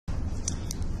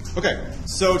Okay,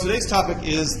 so today's topic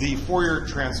is the Fourier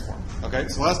Transform. Okay,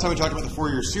 so last time we talked about the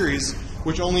Fourier Series,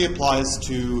 which only applies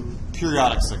to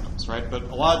periodic signals, right? But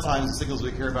a lot of times the signals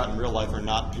we care about in real life are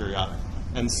not periodic.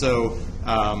 And so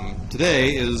today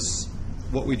is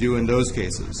what we do in those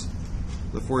cases,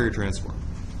 the Fourier Transform.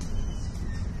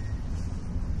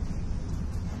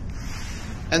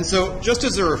 And so just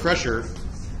as a refresher,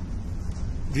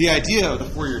 the idea of the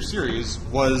Fourier Series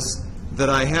was that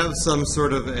I have some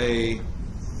sort of a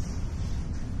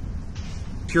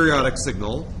periodic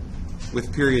signal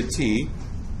with period t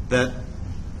that,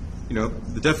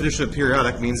 the definition of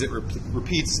periodic means it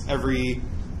repeats every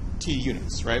t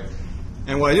units, right?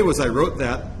 And what I did was I wrote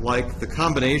that like the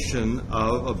combination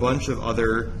of a bunch of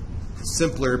other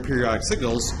simpler periodic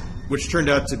signals, which turned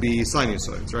out to be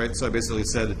sinusoids, right? So I basically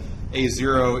said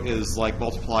A0 is like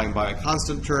multiplying by a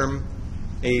constant term,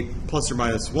 A plus or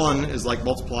minus 1 is like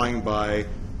multiplying by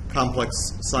complex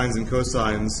sines and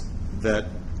cosines that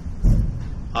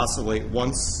oscillate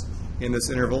once in this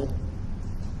interval.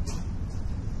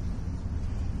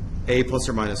 A plus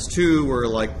or minus 2 were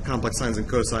like complex sines and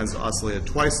cosines that oscillated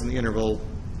twice in the interval,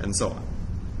 and so on.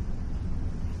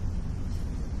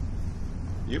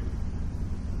 Yep.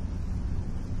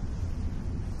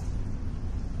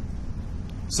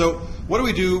 So what do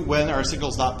we do when our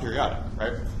signal's not periodic,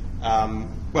 right?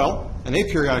 Well, an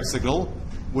aperiodic signal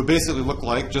would basically look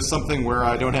like just something where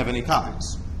I don't have any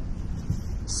copies.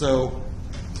 So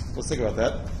let's think about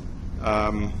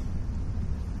that.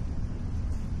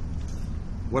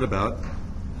 What about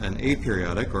an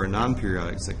aperiodic or a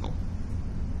non-periodic signal?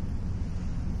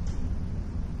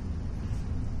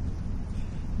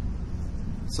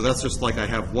 So that's just like I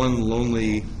have one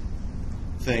lonely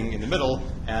thing in the middle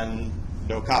and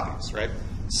no copies, right?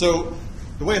 So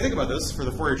the way I think about this for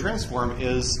the Fourier transform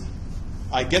is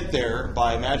I get there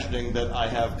by imagining that I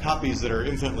have copies that are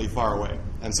infinitely far away.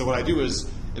 And so what I do is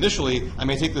initially I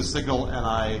may take this signal and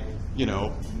I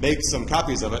make some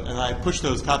copies of it, and I push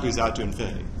those copies out to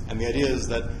infinity. And the idea is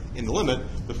that in the limit,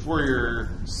 the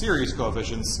Fourier series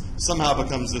coefficients somehow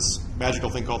becomes this magical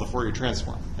thing called the Fourier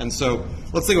transform. And so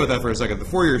let's think about that for a second. The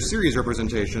Fourier series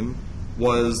representation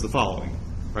was the following,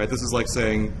 right? This is like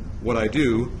saying what I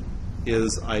do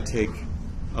is I take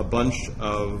a bunch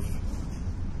of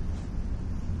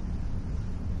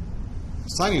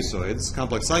sinusoids,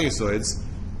 complex sinusoids,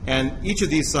 and each of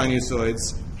these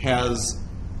sinusoids has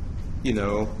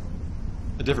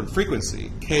a different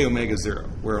frequency, k omega 0,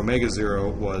 where omega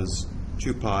 0 was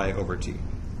 2 pi over t,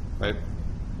 right?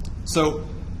 So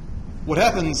what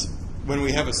happens when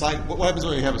we have a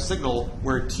signal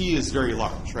where t is very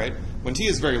large, right? When t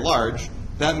is very large,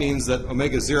 that means that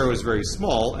omega 0 is very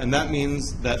small, and that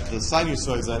means that the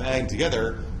sinusoids that I'm adding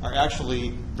together are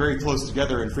actually very close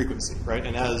together in frequency, right?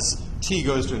 And as t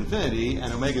goes to infinity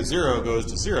and omega 0 goes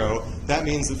to 0, that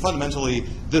means that fundamentally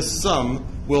this sum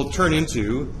will turn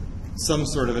into some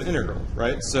sort of an integral,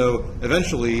 right? So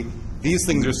eventually these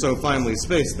things are so finely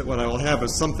spaced that what I will have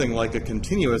is something like a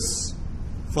continuous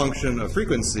function of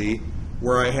frequency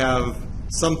where I have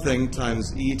something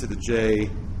times e to the j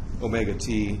omega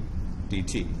t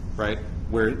dt, right?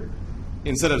 Where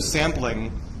instead of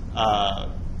sampling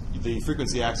the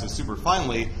frequency axis super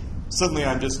finely, suddenly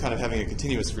I'm just kind of having a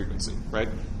continuous frequency, right?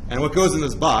 And what goes in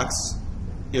this box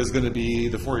is going to be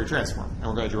the Fourier transform, and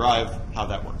we're going to derive how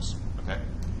that works, okay?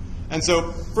 And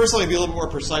so first let me be a little bit more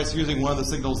precise using one of the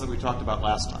signals that we talked about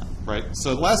last time, right?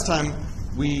 So last time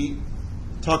we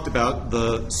talked about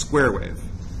the square wave.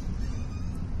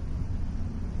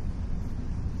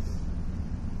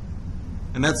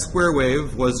 And that square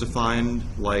wave was defined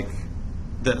like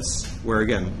this, where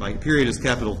again, my period is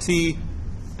capital T,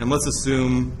 and let's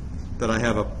assume that I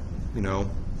have a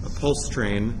pulse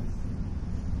train,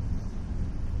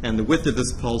 and the width of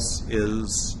this pulse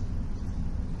is,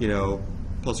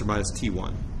 plus or minus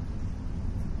T1.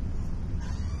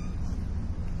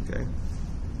 Okay.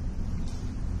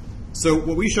 So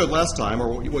what we showed last time,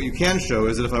 or what you can show,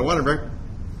 is that if I want to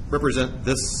represent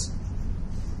this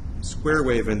square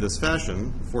wave in this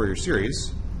fashion, Fourier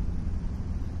series,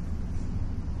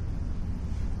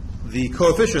 the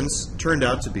coefficients turned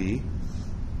out to be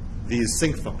these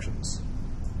sinc functions.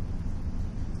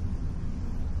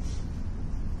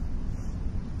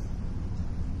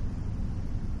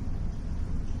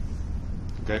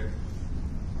 Okay.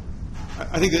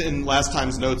 I think that in last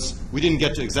time's notes, we didn't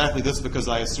get to exactly this because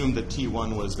I assumed that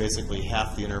T1 was basically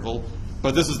half the interval,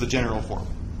 but this is the general form.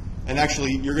 And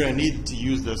actually, you're going to need to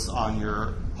use this on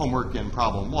your homework in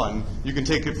problem 1. You can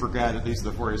take it for granted these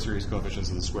are the Fourier series coefficients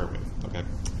of the square wave. Okay.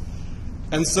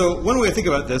 And so one way to think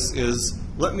about this is,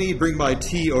 let me bring my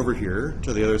t over here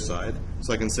to the other side,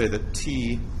 so I can say that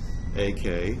t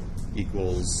AK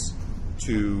equals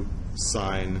 2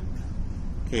 sine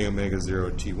k omega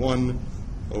 0 t1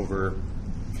 over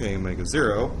k omega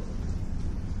 0.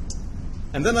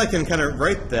 And then I can kind of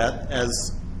write that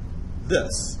as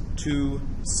this, 2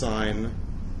 sine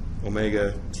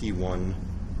omega t1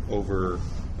 over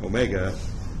omega,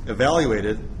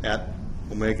 evaluated at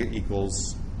omega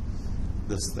equals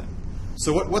this thing.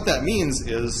 So what that means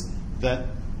is that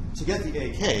to get the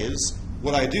AKs,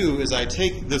 what I do is I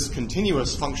take this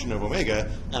continuous function of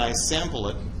omega and I sample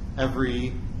it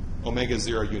every omega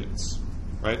 0 units,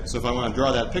 right? So if I want to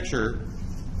draw that picture,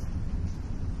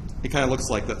 it kind of looks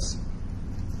like this.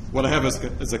 What I have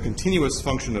is a continuous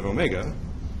function of omega.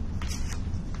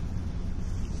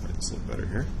 Write this a little better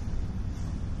here.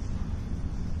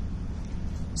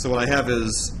 So what I have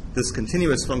is this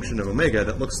continuous function of omega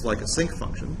that looks like a sinc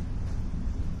function.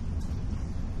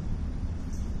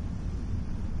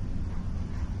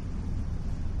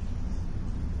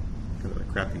 Kind of a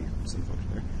crappy sinc function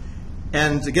there.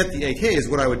 And to get the AKs,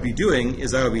 what I would be doing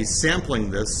is I would be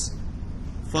sampling this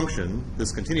function,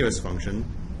 this continuous function,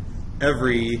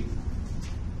 every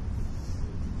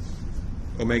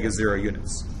omega 0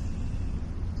 units,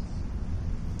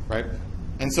 right?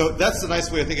 And so that's a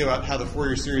nice way of thinking about how the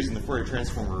Fourier series and the Fourier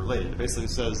transform are related. It basically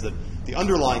says that the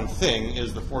underlying thing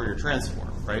is the Fourier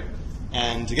transform, right?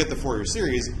 And to get the Fourier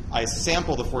series, I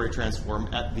sample the Fourier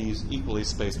transform at these equally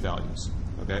spaced values,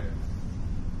 okay?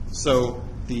 So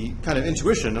the kind of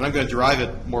intuition, and I'm going to derive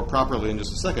it more properly in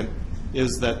just a second,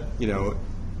 is that,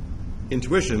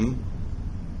 intuition,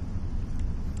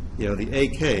 the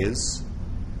AKs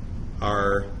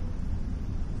are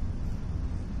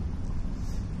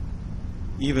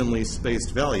evenly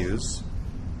spaced values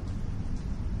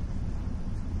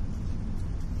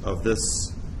of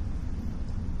this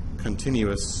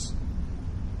continuous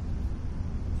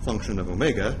function of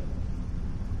omega,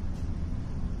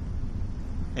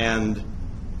 and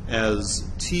as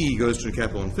t goes to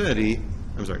capital T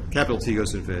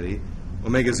goes to infinity,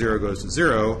 omega 0 goes to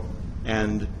 0,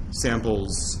 and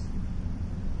samples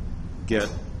get,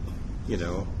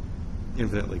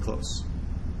 infinitely close.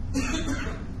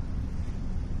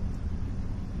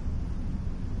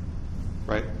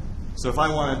 Right? So if I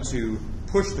wanted to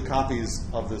push the copies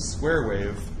of this square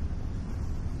wave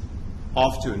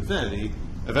off to infinity,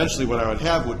 eventually what I would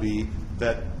have would be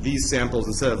that these samples,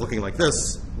 instead of looking like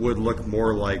this, would look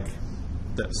more like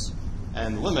this.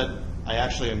 And the limit, I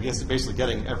actually am basically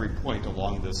getting every point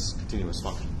along this continuous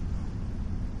function.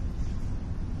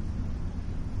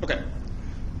 Okay.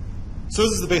 So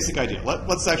this is the basic idea.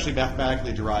 Let's actually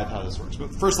mathematically derive how this works.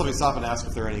 But first, let me stop and ask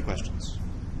if there are any questions.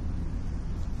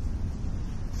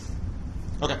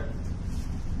 Okay.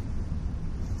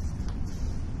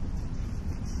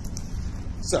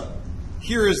 So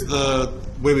here is the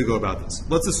way we go about this.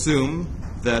 Let's assume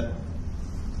that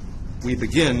we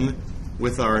begin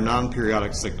with our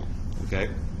non-periodic signal, okay?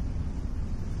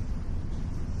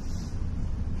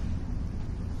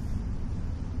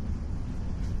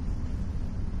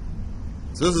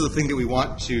 So this is the thing that we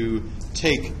want to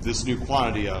take this new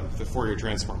quantity of, the Fourier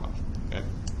transform of, okay?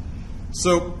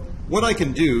 So what I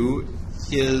can do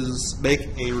is make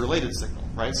a related signal,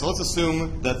 right? So let's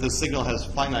assume that the signal has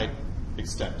finite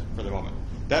extent for the moment.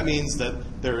 That means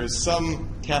that there is some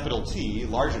capital T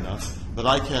large enough that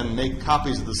I can make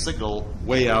copies of the signal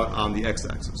way out on the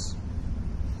x-axis.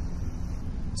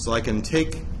 So I can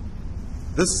take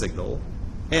this signal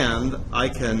and I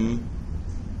can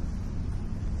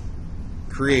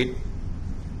create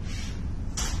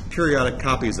periodic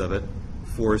copies of it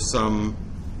for some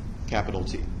capital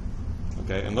T.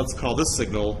 Okay, and let's call this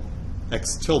signal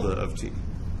x tilde of t.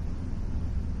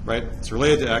 Right? It's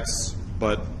related to x,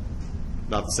 but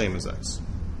not the same as x.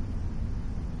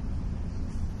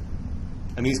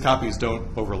 And these copies don't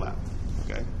overlap.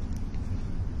 Okay.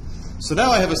 So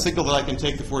now I have a signal that I can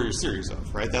take the Fourier series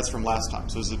of, right? That's from last time.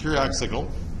 So this is a periodic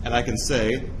signal, and I can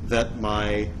say that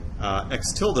my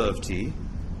x tilde of t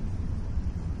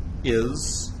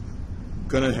is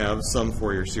going to have some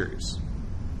Fourier series.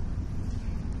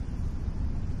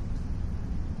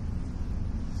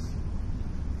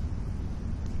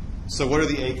 So what are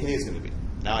the AKs going to be?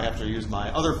 Now I have to use my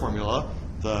other formula,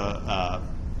 the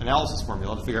analysis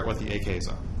formula, to figure out what the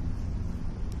AKs are.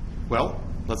 Well,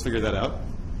 let's figure that out.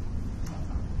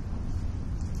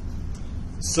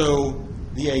 So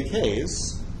the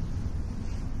AKs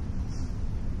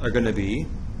are going to be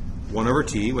 1 over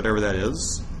t, whatever that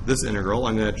is, this integral.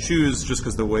 I'm going to choose, just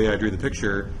because the way I drew the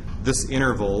picture, this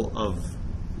interval of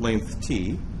length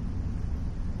t.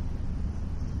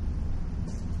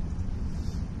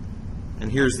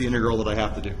 And here's the integral that I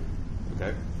have to do.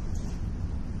 Okay?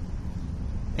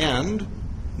 And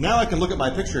now I can look at my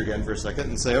picture again for a second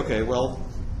and say, okay, well,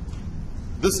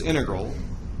 this integral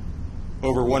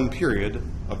over one period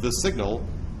of this signal,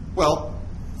 well,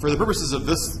 for the purposes of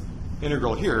this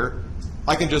integral here,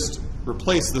 I can just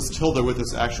replace this tilde with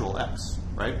this actual x,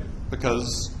 right?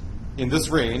 Because in this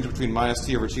range between minus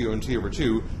t over 2 and t over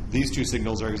 2, these two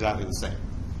signals are exactly the same,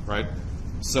 right?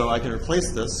 So I can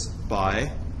replace this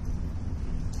by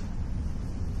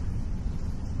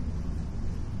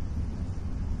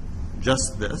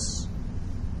just this.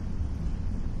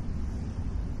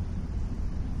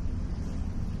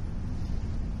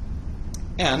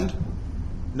 And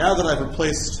now that I've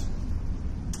replaced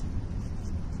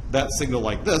that signal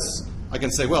like this, I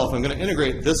can say, well, if I'm going to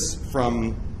integrate this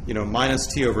from minus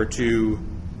t over 2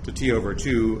 to t over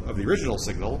 2 of the original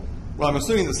signal, well, I'm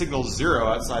assuming the signal is 0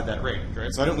 outside that range,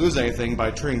 right? So I don't lose anything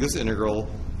by turning this integral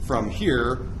from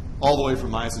here all the way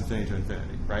from minus infinity to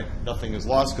infinity, right? Nothing is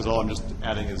lost because all I'm just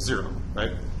adding is 0,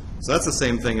 right? So that's the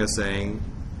same thing as saying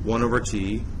 1 over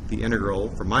t, the integral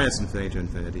from minus infinity to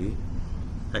infinity,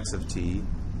 x of t,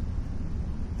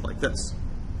 like this.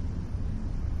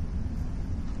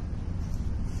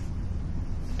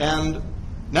 And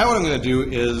now what I'm going to do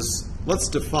is let's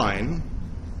define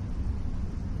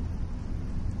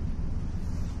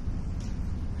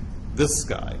this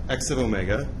guy, x of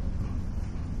omega.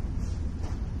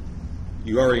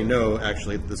 You already know,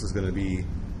 actually, that this is going to be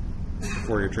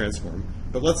Fourier transform.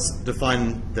 But let's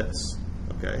define this,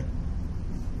 okay?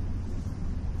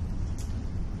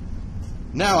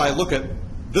 Now I look at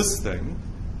this thing,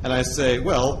 and I say,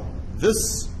 well,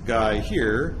 this guy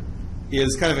here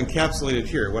is kind of encapsulated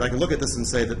here. What I can look at this and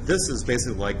say that this is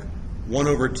basically like 1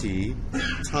 over t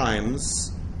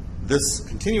times this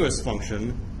continuous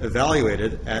function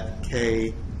evaluated at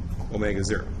k omega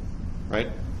 0, right?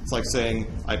 It's like saying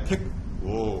I pick,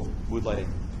 whoa, mood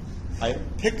lighting. I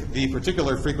pick the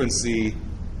particular frequency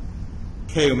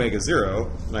k omega 0,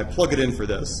 and I plug it in for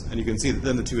this, and you can see that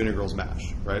then the two integrals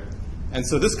match, right? And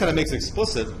so this kind of makes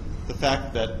explicit the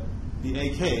fact that the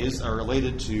AKs are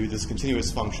related to this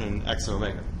continuous function x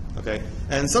omega, okay?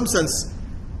 And in some sense,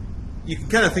 you can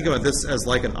kind of think about this as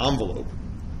like an envelope,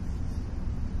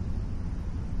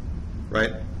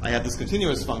 right? I have this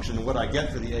continuous function, and what I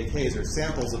get for the AKs are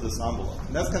samples of this envelope.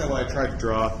 And that's kind of what I tried to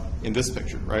draw in this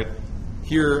picture, right?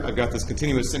 Here, I've got this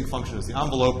continuous sinc function as the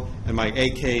envelope, and my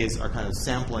AKs are kind of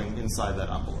sampling inside that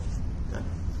envelope, okay?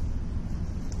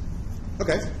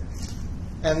 Okay,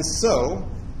 and so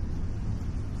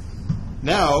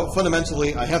now,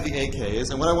 fundamentally, I have the AKs,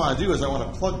 and what I want to do is I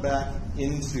want to plug back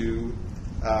into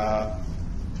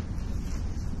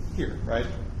here, right?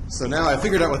 So now I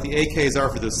figured out what the AKs are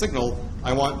for this signal.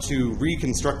 I want to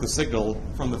reconstruct the signal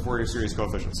from the Fourier series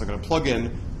coefficients. So I'm going to plug in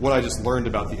what I just learned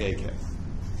about the AK.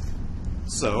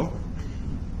 So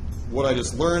what I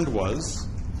just learned was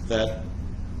that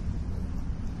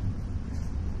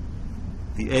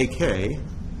the AK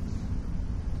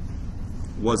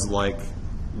was like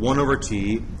 1 over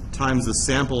t times the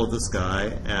sample of this guy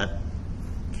at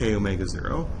k omega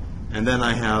 0, and then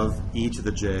I have e to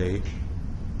the j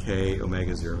k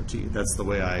omega 0 t. That's the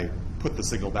way I put the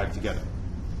signal back together.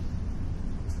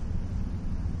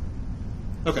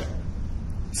 Okay,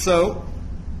 so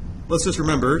let's just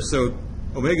remember, so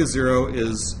omega 0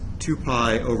 is 2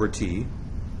 pi over t,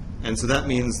 and so that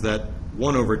means that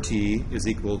 1 over t is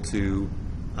equal to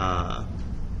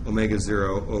omega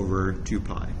 0 over 2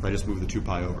 pi, if I just move the 2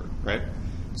 pi over, right?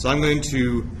 So I'm going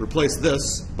to replace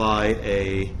this by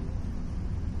a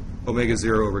omega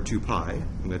 0 over 2 pi.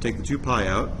 I'm going to take the 2 pi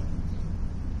out.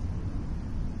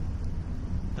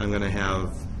 I'm going to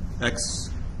have x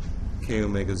k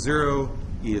omega 0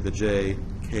 e to the j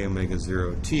k omega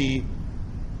 0 t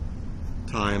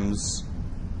times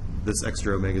this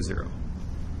extra omega 0.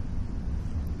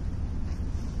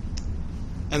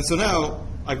 And so now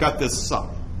I've got this sum,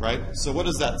 right? So what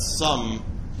does that sum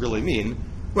really mean?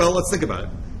 Well, let's think about it.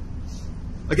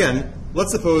 Again,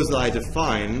 let's suppose that I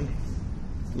define,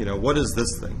 what is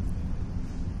this thing?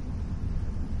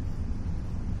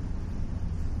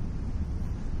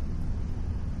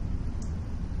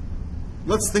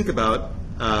 Let's think about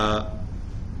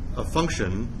a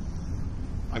function.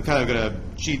 I'm kind of going to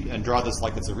cheat and draw this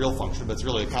like it's a real function, but it's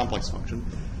really a complex function.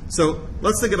 So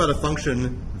let's think about a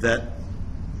function that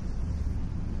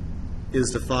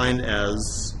is defined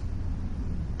as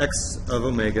x of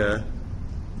omega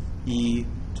e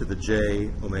to the j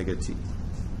omega t.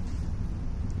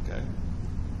 Okay.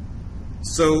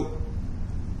 So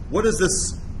what is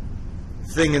this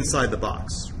thing inside the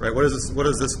box, right? What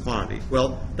is this quantity?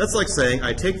 Well, that's like saying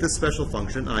I take this special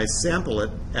function and I sample it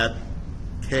at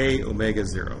k omega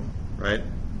 0, right?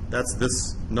 That's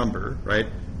this number, right?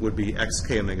 would be x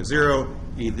k omega 0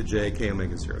 e to the j k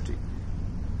omega 0 t.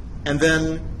 And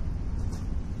then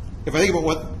if I think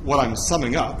about what I'm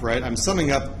summing up, right, I'm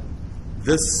summing up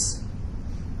this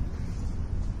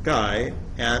guy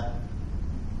at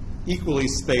equally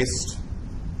spaced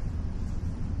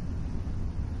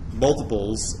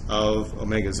multiples of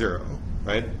omega 0,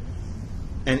 right?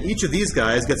 And each of these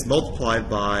guys gets multiplied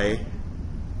by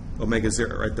omega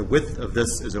 0, right? The width of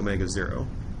this is omega 0.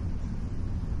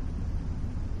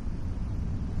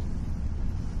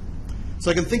 So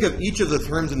I can think of each of the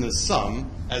terms in this sum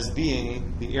as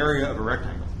being the area of a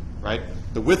rectangle, right?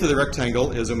 The width of the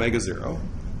rectangle is omega 0.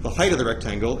 The height of the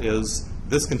rectangle is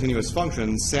this continuous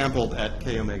function sampled at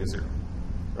k omega 0,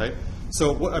 right?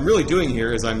 So what I'm really doing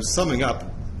here is I'm summing up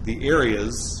the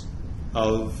areas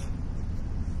of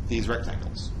these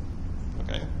rectangles,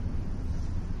 okay?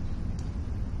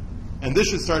 And this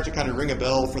should start to kind of ring a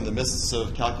bell from the mists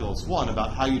of Calculus 1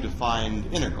 about how you define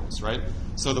integrals, right?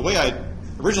 So the way I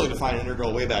originally defined an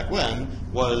integral way back when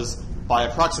was by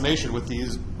approximation with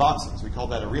these boxes. We call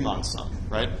that a Riemann sum,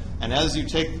 right? And as you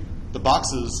take the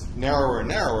boxes narrower and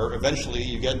narrower, eventually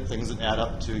you get things that add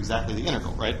up to exactly the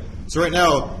integral, right? So right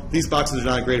now, these boxes are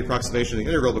not a great approximation of the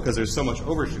integral because there's so much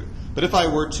overshoot. But if I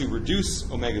were to reduce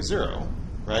omega 0,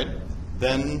 right,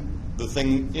 then the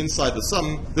thing inside the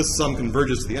sum, this sum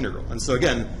converges to the integral. And so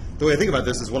again, the way I think about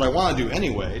this is what I want to do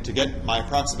anyway to get my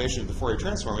approximation of the Fourier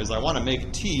transform is I want to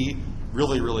make t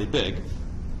really, really big.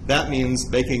 That means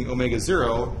making omega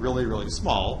 0 really, really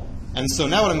small. And so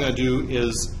now what I'm going to do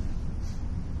is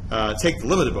take the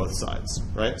limit of both sides,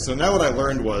 right? So now what I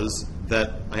learned was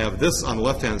that I have this on the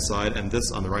left-hand side and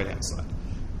this on the right-hand side.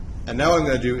 And now what I'm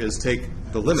going to do is take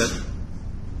the limit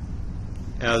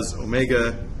as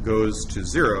omega goes to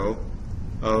 0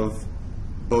 of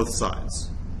both sides,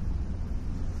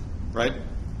 right?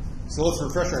 So let's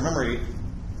refresh our memory.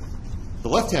 The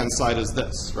left-hand side is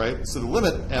this, right? So the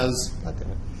limit as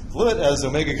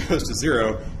omega goes to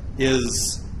 0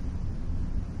 is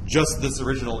just this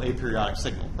original aperiodic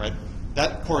signal, right?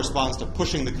 That corresponds to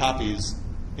pushing the copies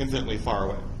infinitely far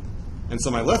away. And so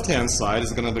my left-hand side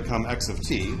is going to become x of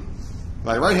t.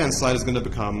 My right-hand side is going to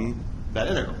become that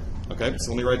integral, okay?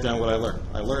 So let me write down what I learned.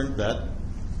 I learned that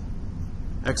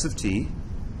x of t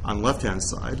on left-hand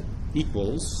side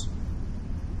equals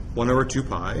 1 over 2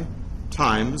 pi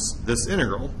times this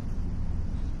integral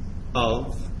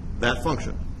of that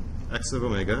function, x of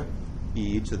omega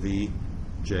e to the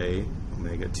j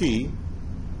omega t,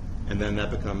 and then that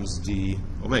becomes d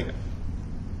omega.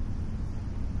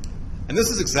 And this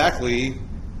is exactly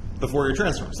the Fourier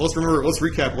transform. So let's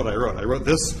recap what I wrote. I wrote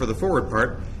this for the forward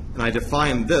part, and I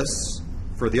defined this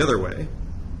for the other way.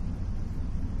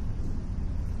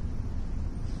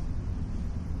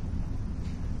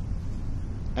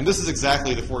 And this is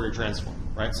exactly the Fourier transform,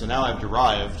 right? So now I've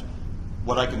derived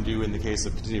what I can do in the case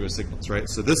of continuous signals, right?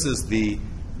 So this is the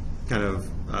kind of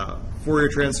Fourier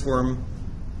transform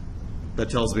that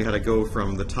tells me how to go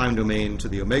from the time domain to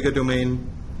the omega domain.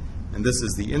 And this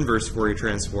is the inverse Fourier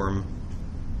transform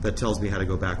that tells me how to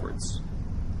go backwards.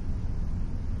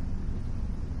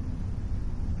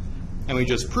 And we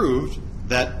just proved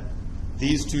that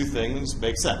these two things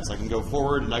make sense. I can go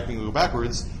forward and I can go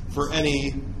backwards for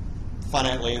any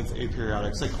finite length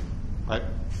aperiodic signal, right?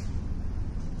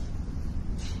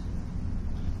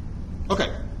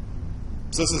 Okay.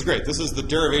 So this is great. This is the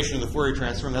derivation of the Fourier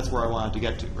transform. That's where I wanted to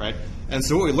get to, right? And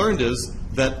so what we learned is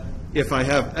that if I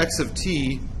have x of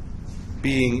t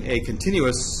being a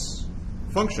continuous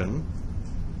function,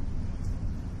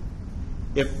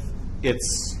 if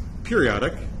it's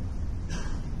periodic,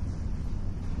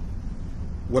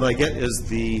 what I get is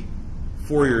the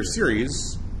Fourier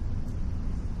series,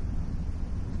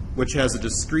 which has a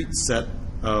discrete set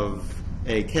of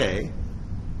ak.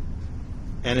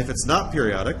 And if it's not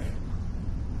periodic,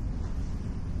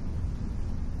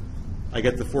 I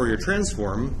get the Fourier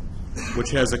transform,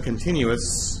 which has a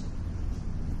continuous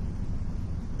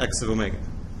x of omega.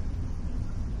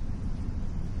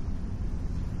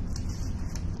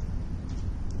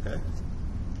 Okay?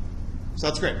 So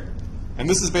that's great. And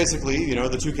this is basically, you know,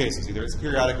 the two cases. Either it's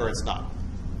periodic or it's not.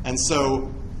 And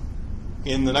so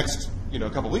in the next,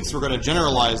 couple of weeks, we're going to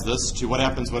generalize this to what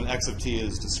happens when x of t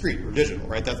is discrete or digital,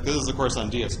 right? This is, of course,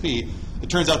 on DSP. It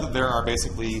turns out that there are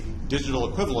basically digital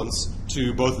equivalents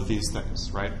to both of these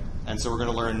things, right? And so we're going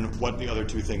to learn what the other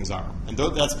two things are. And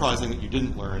that's probably something that you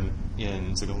didn't learn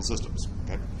in signal systems,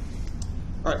 okay?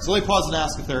 All right, so let me pause and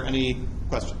ask if there are any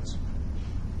questions.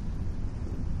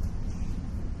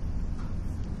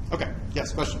 Okay,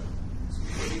 yes, question? So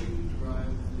where do you derive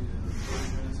the Fourier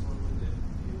transform with the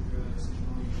aperiodic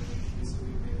signal? You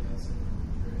basically make that signal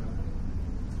periodic.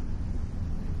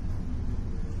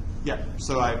 Yeah,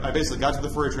 so I basically got to the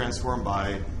Fourier transform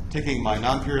by taking my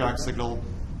non-periodic signal,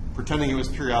 pretending it was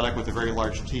periodic with a very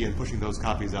large T, and pushing those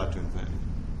copies out to infinity.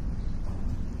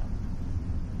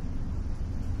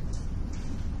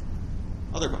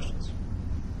 Other questions?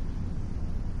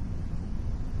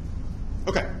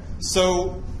 Okay,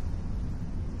 so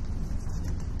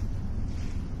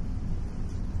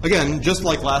again, just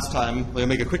like last time, let me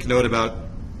make a quick note about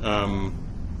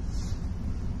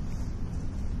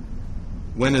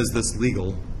when is this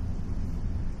legal?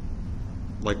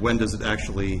 Like, when does it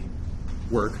actually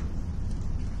work?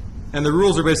 And the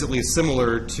rules are basically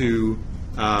similar to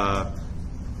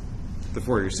the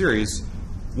Fourier series.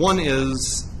 One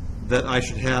is that I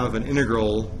should have an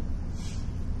integral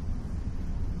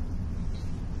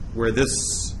where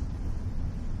this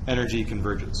energy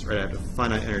converges, right? I have a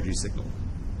finite energy signal.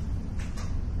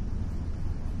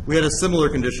 We had a similar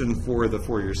condition for the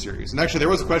Fourier series. And actually, there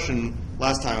was a question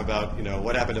last time about,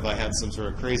 what happened if I had some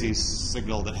sort of crazy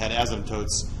signal that had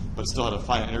asymptotes, but still had a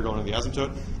finite integral into the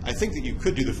asymptote. I think that you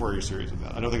could do the Fourier series with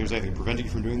that. I don't think there's anything preventing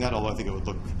you from doing that, although I think it would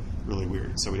look really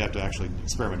weird. So we'd have to actually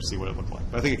experiment to see what it looked like.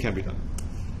 But I think it can be done.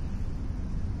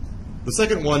 The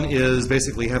second one is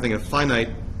basically having a finite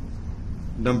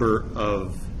number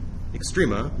of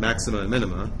extrema, maxima and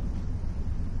minima.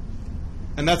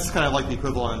 And that's kind of like the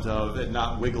equivalent of it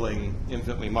not wiggling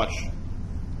infinitely much.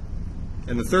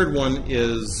 And the third one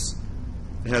is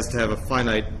it has to have a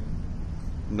finite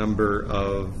number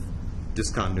of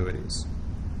discontinuities.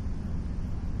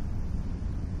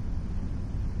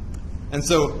 And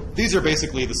so these are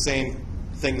basically the same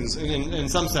things. In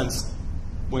some sense,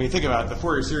 when you think about it, the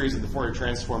Fourier series and the Fourier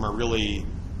transform are really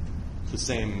the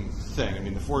same thing. I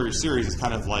mean, the Fourier series is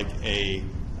kind of like a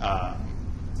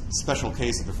special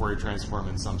case of the Fourier transform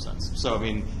in some sense. So, I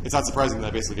mean, it's not surprising that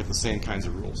I basically get the same kinds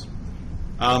of rules.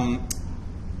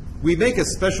 We make a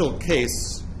special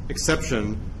case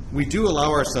exception. We do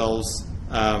allow ourselves,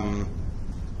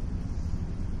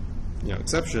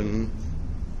 exception.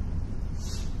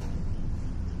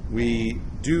 We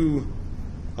do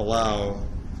allow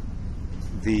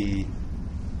the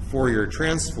Fourier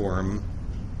transform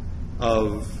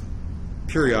of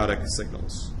periodic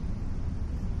signals.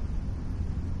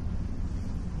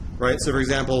 Right? So, for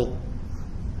example,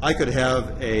 I could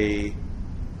have a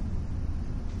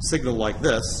signal like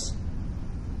this,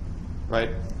 right?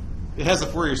 It has a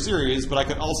Fourier series, but I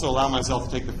could also allow myself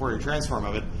to take the Fourier transform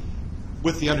of it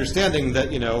with the understanding that,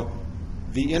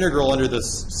 the integral under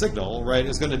this signal, right,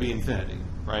 is going to be infinity,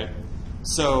 right?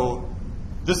 So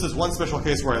this is one special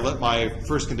case where I let my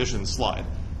first condition slide.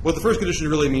 What the first condition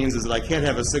really means is that I can't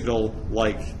have a signal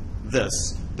like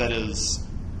this that is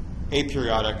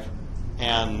aperiodic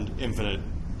and infinite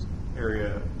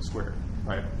area squared,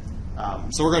 right?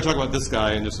 So we're going to talk about this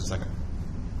guy in just a second.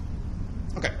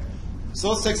 Okay, so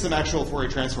let's take some actual Fourier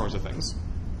transforms of things.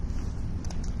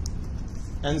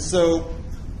 And so,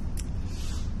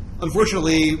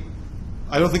 unfortunately,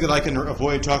 I don't think that I can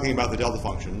avoid talking about the delta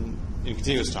function in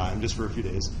continuous time just for a few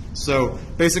days. So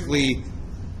basically,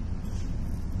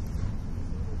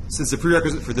 since the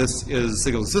prerequisite for this is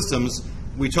signal systems,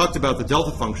 we talked about the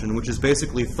delta function, which is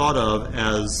basically thought of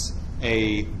as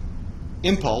a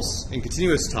impulse in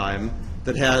continuous time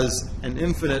that has an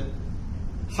infinite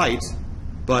height,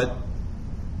 but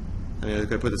I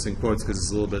mean, I put this in quotes because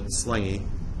it's a little bit slangy,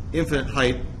 infinite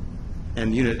height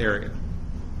and unit area.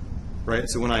 Right?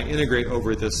 So when I integrate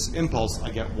over this impulse,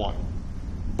 I get 1.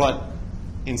 But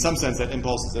in some sense, that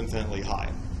impulse is infinitely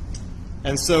high.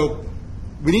 And so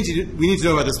we need to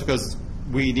know about this because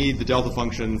we need the delta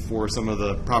function for some of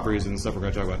the properties and stuff we're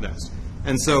going to talk about next.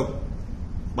 And so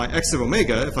my x of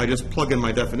omega, if I just plug in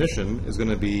my definition, is going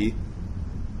to be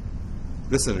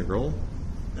this integral,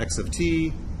 x of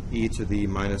t e to the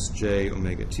minus j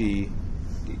omega t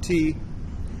dt,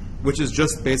 which is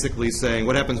just basically saying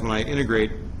what happens when I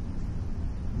integrate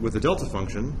with the delta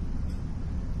function.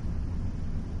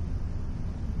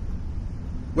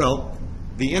 Well,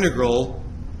 the integral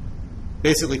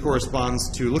basically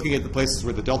corresponds to looking at the places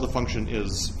where the delta function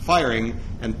is firing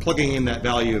and plugging in that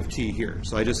value of t here.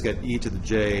 So I just get e to the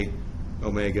j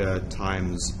omega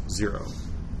times 0.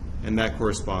 And that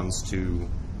corresponds to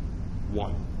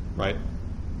 1, right,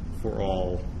 for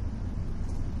all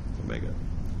omega.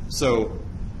 So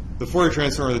the Fourier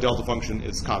transform of the delta function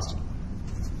is constant.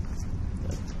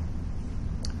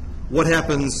 What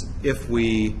happens if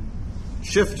we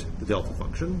shift the delta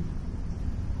function?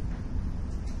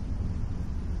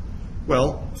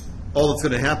 Well, all that's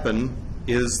going to happen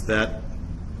is that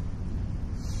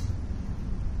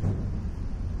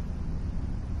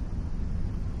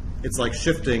it's like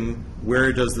shifting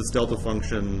where does this delta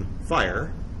function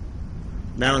fire.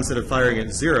 now instead of firing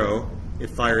at 0, it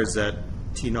fires at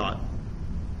t0.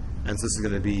 And so this is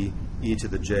going to be e to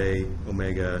the j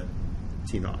omega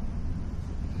t0. Okay.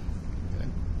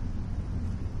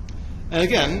 And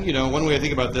again, one way to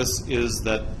think about this is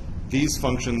that these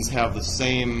functions have the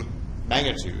same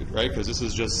magnitude, right? Because this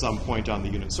is just some point on the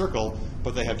unit circle,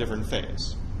 but they have different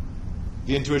phase.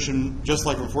 The intuition, just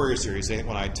like from Fourier series,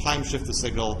 when I time shift the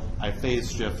signal, I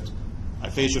phase shift. I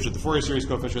phase shifted the Fourier series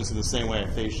coefficients in the same way I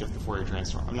phase shift the Fourier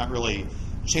transform. I'm not really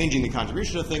changing the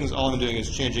contribution of things. All I'm doing is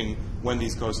changing when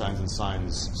these cosines and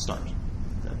sines start.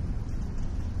 Okay.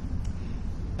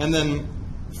 And then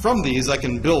from these, I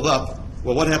can build up,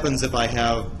 well, what happens if I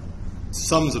have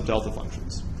sums of delta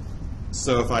functions?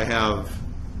 So if I have,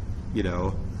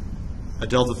 a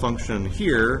delta function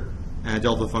here and a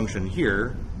delta function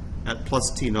here at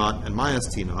plus t0 and minus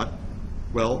t0,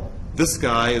 well, this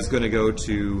guy is going to go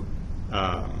to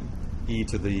e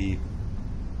to the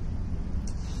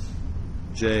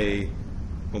j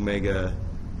omega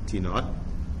t0,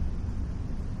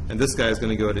 and this guy is going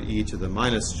to go to e to the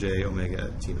minus j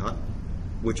omega t0,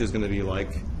 which is going to be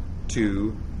like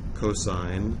 2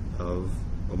 cosine of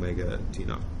omega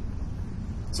t0.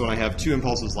 So when I have two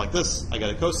impulses like this, I get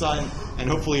a cosine, and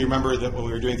hopefully you remember that when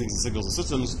we were doing things in signals and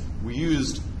systems, we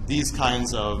used these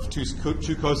kinds of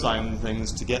two cosine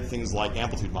things to get things like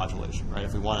amplitude modulation, right?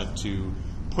 If we wanted to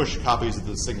push copies of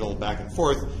the signal back and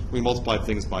forth, we multiplied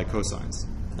things by cosines.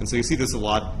 And so you see this a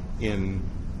lot in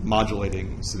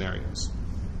modulating scenarios.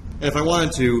 And if I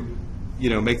wanted to,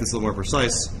 make this a little more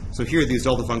precise, so here these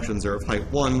delta functions are of height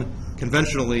 1.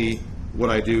 Conventionally, what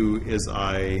I do is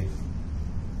I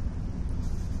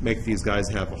make these guys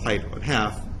have a height of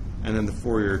 ½ and then the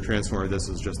Fourier transform of this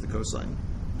is just the cosine.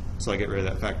 So I get rid of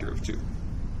that factor of 2.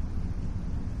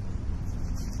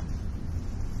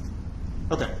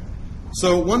 Okay,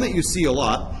 so one that you see a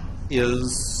lot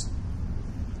is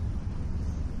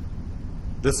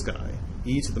this guy,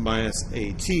 e to the minus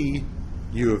at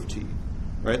u of t,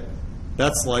 right?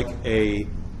 That's like a,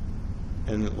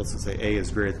 and let's just say a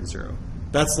is greater than 0.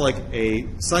 That's like a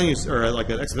sinus, or like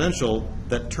an exponential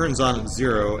that turns on at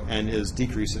 0 and is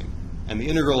decreasing. And the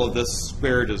integral of this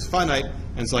squared is finite,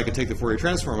 and so I can take the Fourier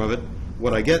transform of it.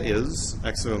 What I get is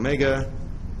x of omega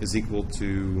is equal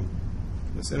to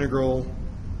this integral.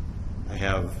 I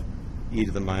have e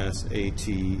to the minus at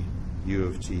u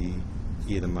of t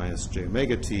e to the minus j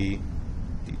omega t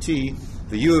dt.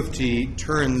 The u of t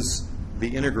turns the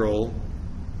integral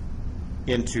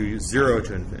into 0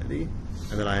 to infinity.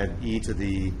 And then I have e to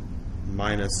the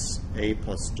minus a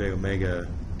plus j omega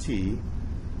t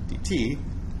dt.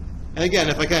 And again,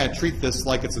 if I kind of treat this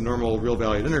like it's a normal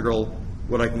real-valued integral,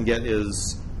 what I can get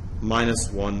is minus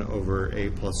 1 over a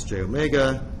plus j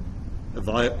omega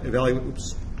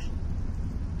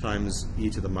times e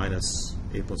to the minus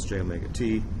a plus j omega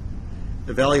t.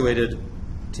 Evaluated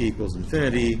t equals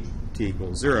infinity, t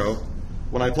equals 0.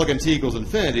 When I plug in t equals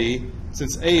infinity,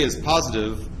 since a is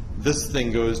positive, this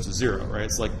thing goes to 0, right?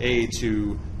 It's like a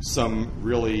to some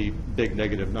really big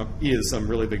negative number, e to some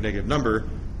really big negative number.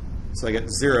 So I get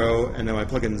 0, and then when I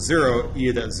plug in 0, e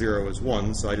of that 0 is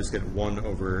 1, so I just get 1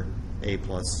 over a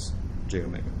plus j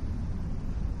omega.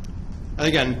 And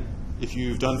again, if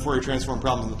you've done Fourier transform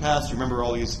problems in the past, you remember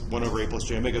all these 1 over a plus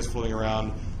j omegas floating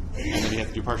around, and then you have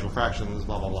to do partial fractions,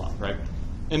 blah, blah, blah, right?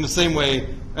 In the same way,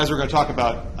 as we're going to talk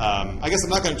about, I guess I'm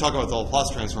not going to talk about the Laplace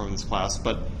transform in this class,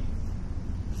 but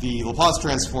the Laplace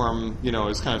transform,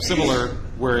 is kind of similar,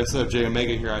 where instead of j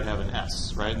omega here, I'd have an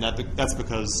s, right? And that's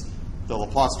because the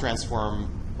Laplace transform,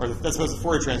 or that's because the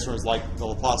Fourier transform is like the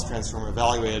Laplace transform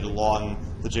evaluated along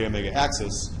the j omega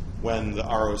axis when the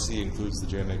ROC includes the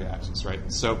j omega axis, right?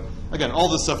 So again, all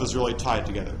this stuff is really tied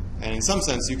together. And in some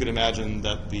sense, you could imagine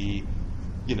that the,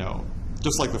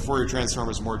 just like the Fourier transform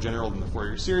is more general than the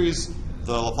Fourier series,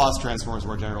 the Laplace transform is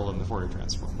more general than the Fourier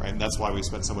transform, right? And that's why we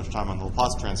spent so much time on the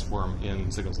Laplace transform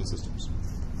in signals and systems.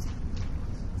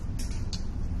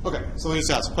 Okay, so let me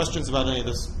just ask questions about any of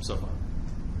this so far.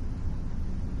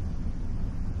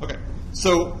 Okay,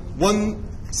 so one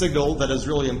signal that is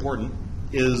really important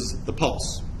is the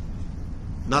pulse.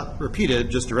 Not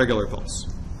repeated, just a regular pulse.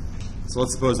 So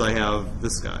let's suppose I have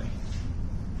this guy.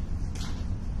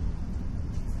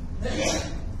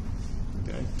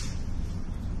 Okay.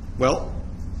 Well,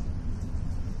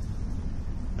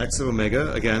 x of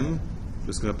omega, again,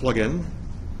 just going to plug in.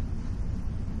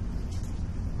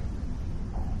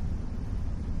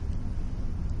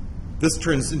 This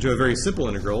turns into a very simple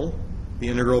integral, the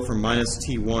integral from minus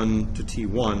t1 to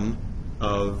t1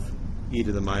 of e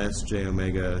to the minus j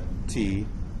omega t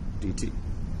dt.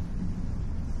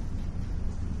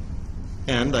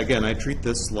 And again, I treat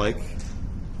this like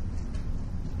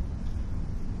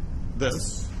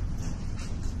this,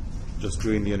 just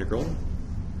doing the integral.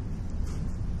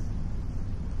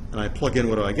 And I plug in,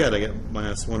 what do I get? I get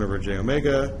minus 1 over j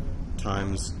omega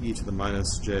times e to the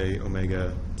minus j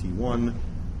omega t1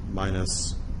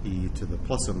 minus e to the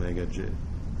plus omega j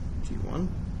t1.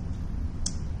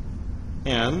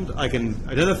 And I can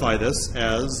identify this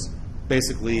as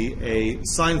basically a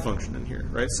sine function in here,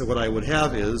 right? So what I would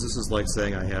have is, this is like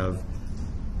saying I have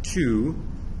 2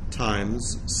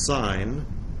 times sine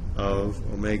of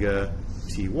omega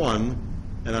t1,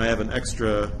 and I have an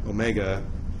extra omega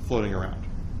floating around.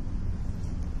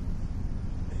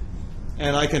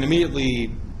 And I can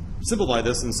immediately simplify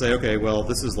this and say, okay, well,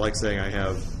 this is like saying I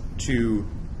have 2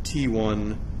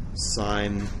 t1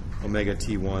 sine omega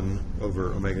t1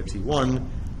 over omega t1,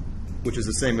 which is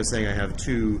the same as saying I have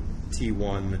 2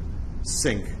 t1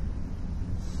 sinc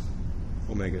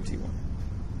omega t1.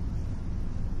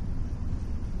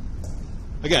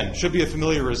 Again, should be a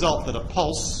familiar result that a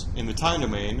pulse in the time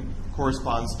domain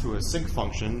corresponds to a sinc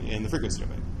function in the frequency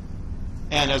domain.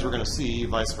 And as we're going to see,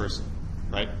 vice versa,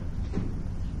 right?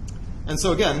 And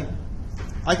so again,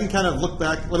 I can kind of look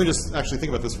back. Let me just actually think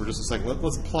about this for just a second.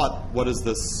 Let's plot what does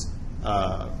this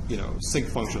sinc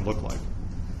function look like.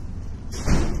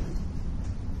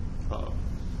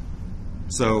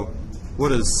 So what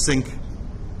does sinc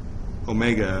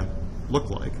omega look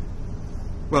like?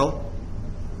 Well,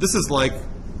 this is like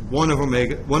 1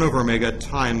 over omega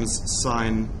times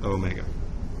sine omega,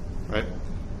 right?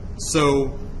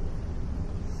 So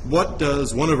what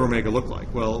does 1 over omega look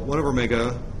like? Well, 1 over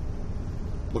omega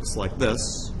looks like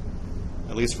this,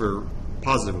 at least for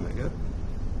positive omega.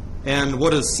 And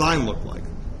what does sine look like?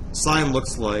 Sine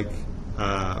looks like,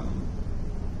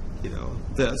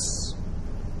 this.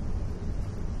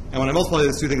 And when I multiply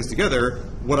these two things together,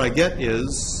 what I get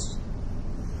is,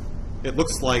 it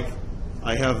looks like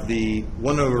I have the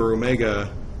 1 over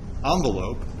omega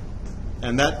envelope,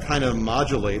 and that kind of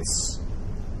modulates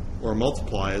or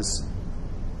multiplies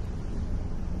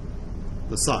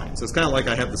the sine. So it's kind of like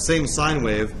I have the same sine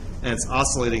wave, and it's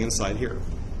oscillating inside here.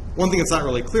 One thing that's not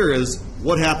really clear is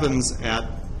what happens at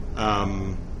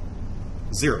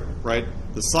 0, right?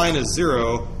 The sine is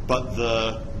 0, but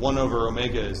the 1 over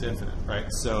omega is infinite, right?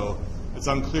 So it's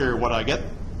unclear what I get,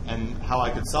 and how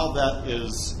I could solve that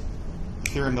is a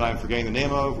theorem that I'm forgetting the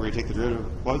name of, where you take the derivative,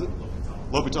 what is it?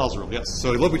 L'Hopital's rule, yes.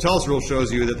 So L'Hopital's rule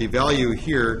shows you that the value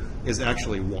here is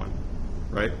actually 1,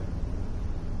 right?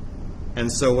 And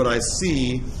so what I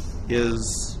see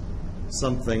is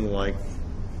something like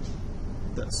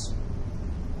this.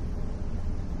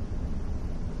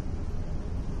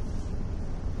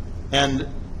 And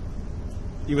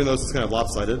even though this is kind of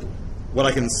lopsided, what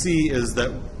I can see is that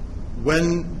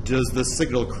when does this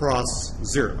signal cross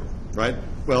 0, right?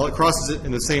 Well, it crosses it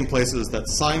in the same places that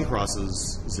sine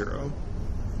crosses 0,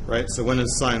 right? So when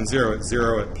is sine 0? It's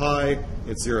 0 at pi,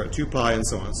 it's 0 at 2 pi, and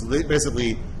so on. So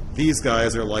basically, these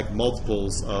guys are like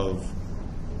multiples of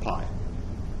pi.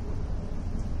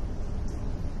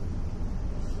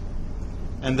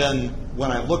 And then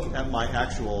when I look at my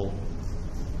actual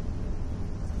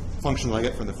function that I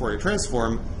get from the Fourier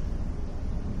transform,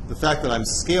 the fact that I'm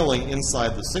scaling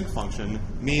inside the sinc function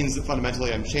means that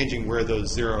fundamentally I'm changing where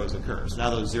those zeros occur. So now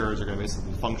those zeros are going to be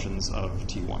basically functions of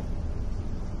t1.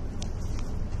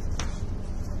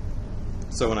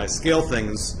 So when I scale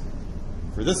things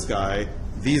for this guy,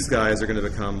 these guys are going to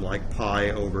become like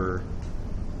pi over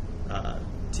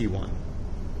t1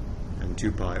 and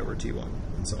 2 pi over t1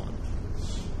 and so on.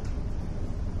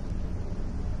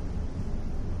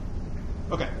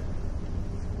 Okay.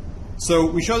 So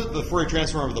we showed that the Fourier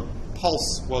transform of the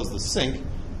pulse was the sinc.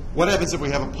 What happens if we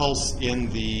have a pulse in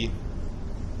the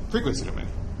frequency domain?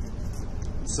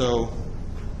 So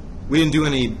we didn't do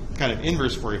any kind of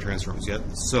inverse Fourier transforms yet.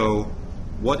 So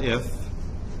what if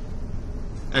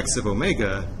x of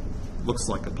omega looks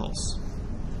like a pulse?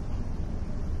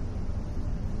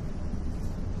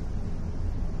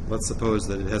 Let's suppose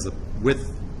that it has a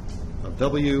width of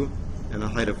w and a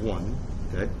height of 1.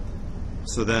 Okay.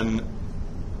 So then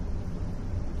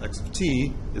x of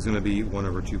t is going to be 1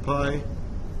 over 2 pi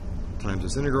times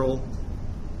this integral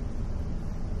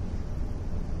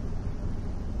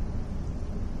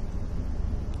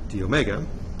d omega,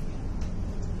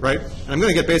 right? And I'm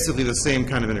going to get basically the same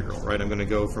kind of integral, right? I'm going to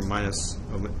go from minus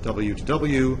w to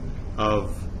w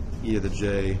of e to the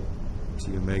j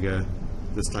t omega,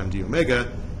 this time d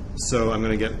omega. So I'm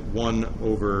going to get 1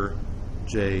 over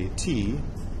jt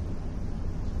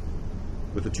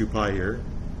with the 2 pi here,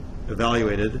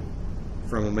 evaluated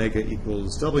from omega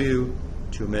equals w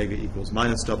to omega equals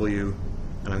minus w,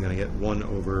 and I'm going to get 1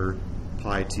 over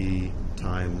pi t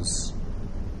times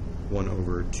 1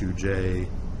 over 2j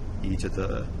e to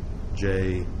the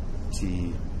j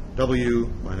t w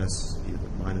minus e to the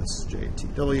minus j t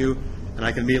w. And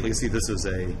I can immediately see this is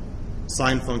a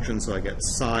sine function, so I get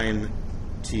sine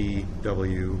t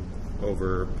w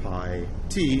over pi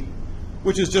t,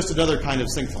 which is just another kind of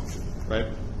sinc function, right?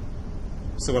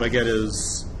 So what I get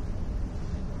is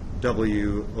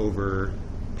w over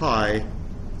pi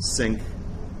sinc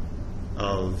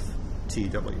of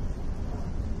tw.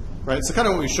 Right? So kind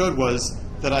of what we showed was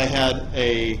that I had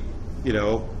a,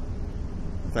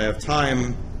 if I have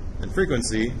time and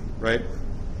frequency, right?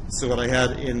 So what I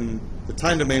had in the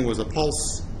time domain was a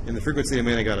pulse. In the frequency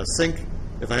domain, I got a sinc.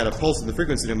 If I had a pulse in the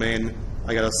frequency domain,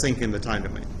 I got a sinc in the time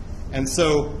domain. And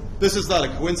so this is not a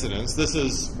coincidence. This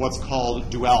is what's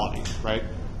called duality, right?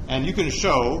 And you can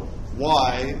show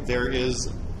why there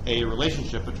is a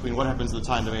relationship between what happens in the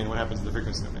time domain and what happens in the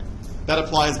frequency domain. That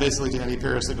applies basically to any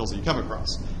pair of signals that you come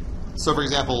across. So for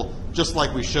example, just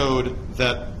like we showed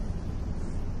that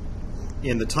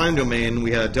in the time domain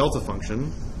we had a delta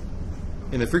function,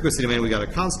 in the frequency domain we got a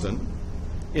constant.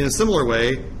 In a similar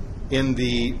way, in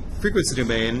the frequency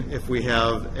domain, if we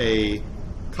have a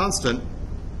constant,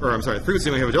 or I'm sorry, the frequency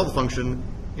domain we have a delta function,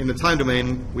 in the time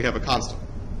domain we have a constant,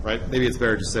 right? Maybe it's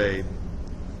better to say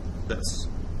this.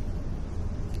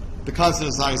 The constant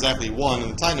is not exactly 1 in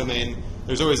the time domain.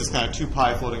 There's always this kind of 2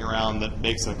 pi floating around that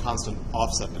makes a constant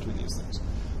offset between these things.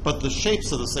 But the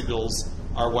shapes of the signals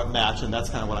are what match, and that's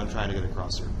kind of what I'm trying to get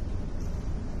across here.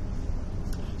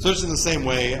 So just in the same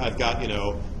way, I've got,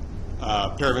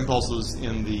 a pair of impulses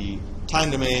in the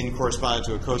time domain corresponding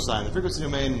to a cosine in the frequency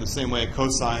domain. In the same way, a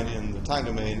cosine in the time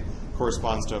domain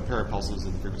corresponds to a pair of pulses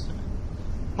in the frequency domain.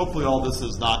 Hopefully all this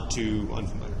is not too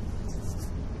unfamiliar.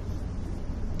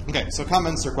 Okay, so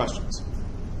comments or questions?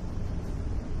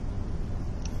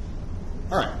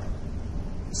 All right.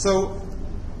 So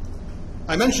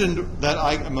I mentioned that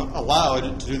I am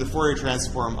allowed to do the Fourier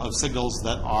transform of signals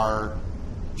that are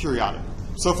periodic.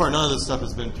 So far, none of this stuff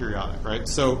has been periodic, right?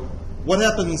 So what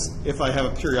happens if I have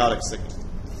a periodic signal?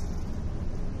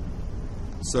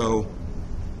 So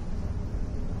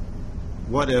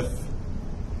what if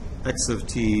x of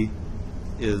t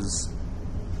is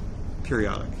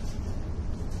periodic?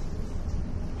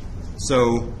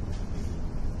 So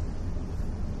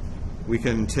we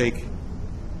can take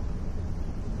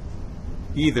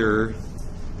either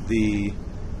the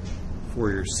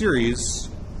Fourier series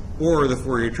or the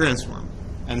Fourier transform.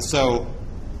 And so,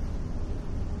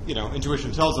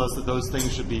 intuition tells us that those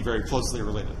things should be very closely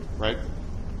related, right?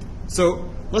 So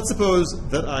let's suppose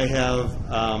that I have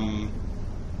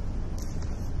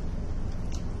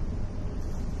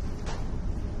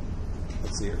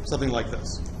let's see here, something like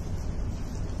this.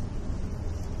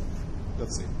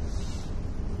 Let's see.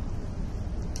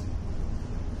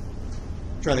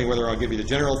 I'm trying to think whether I'll give you the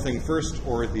general thing first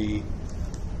or the,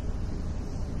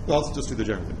 well, let's just do the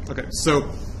general thing. Okay, so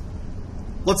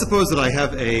let's suppose that I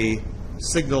have a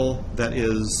signal that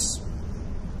is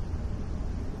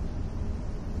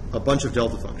a bunch of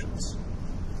delta functions.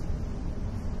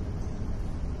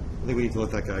 I think we need to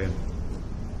let that guy in.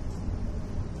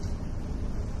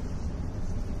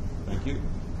 Thank you.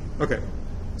 Okay,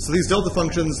 so these delta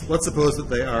functions, let's suppose that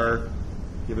they are,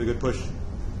 give it a good push.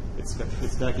 It's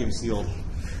vacuum sealed.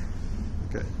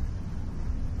 Okay.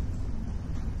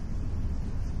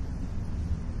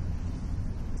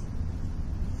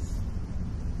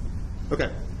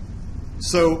 Okay.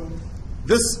 So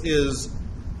this is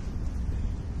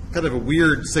kind of a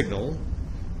weird signal,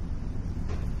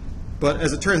 but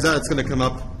as it turns out, it's going to come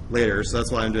up later, so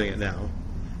that's why I'm doing it now.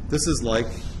 This is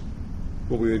like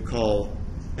what we would call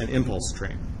an impulse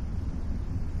train.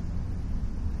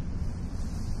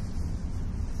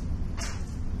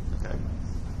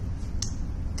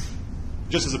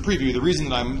 Just as a preview, the reason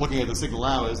that I'm looking at the signal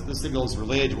now is this signal is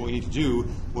related to what we need to do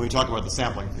when we talk about the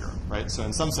sampling theorem, right? So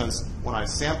in some sense, when I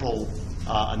sample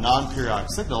a non-periodic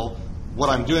signal, what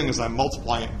I'm doing is I'm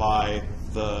multiplying it by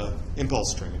the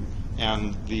impulse train,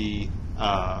 and the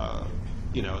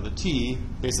the t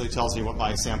basically tells me what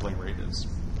my sampling rate is.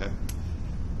 Okay.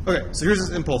 Okay. So here's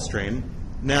this impulse train.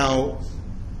 Now,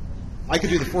 I could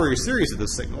do the Fourier series of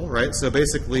this signal, right? So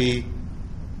basically,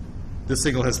 this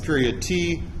signal has period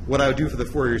t. What I would do for the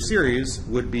Fourier series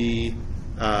would be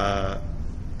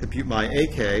compute my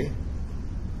ak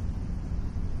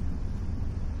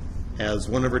as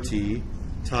 1 over t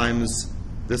times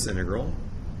this integral,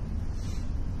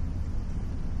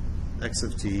 x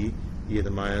of t e to the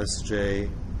minus j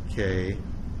k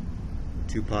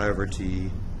 2 pi over t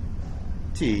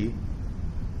t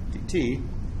dt.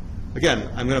 Again,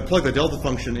 I'm going to plug the delta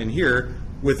function in here.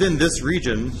 Within this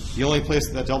region, the only place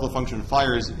that delta function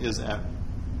fires is at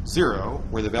 0,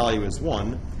 where the value is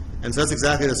 1. And so that's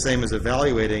exactly the same as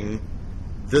evaluating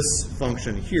this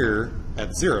function here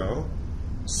at 0.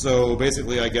 So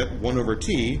basically I get 1 over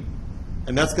t,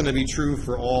 and that's going to be true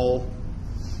for all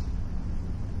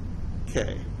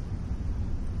k.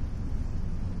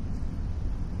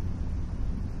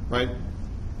 Right?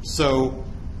 So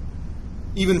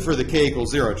even for the k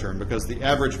equals 0 term, because the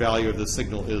average value of the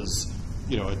signal is,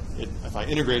 you know, if I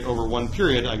integrate over one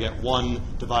period, I get 1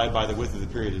 divided by the width of the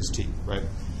period is t, right?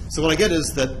 So what I get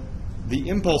is that the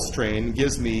impulse train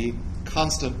gives me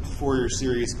constant Fourier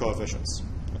series coefficients,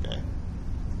 okay?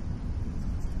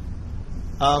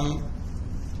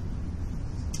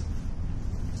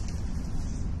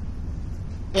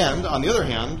 And on the other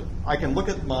hand, I can look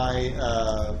at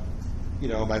my, you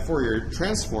know, my Fourier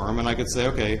transform, and I could say,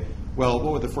 okay, well,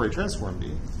 what would the Fourier transform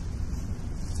be?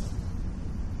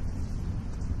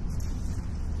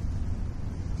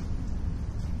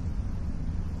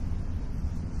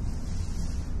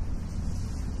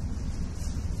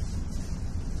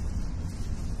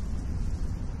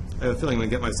 I have a feeling I'm going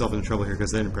to get myself into trouble here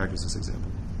because I didn't practice this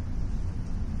example.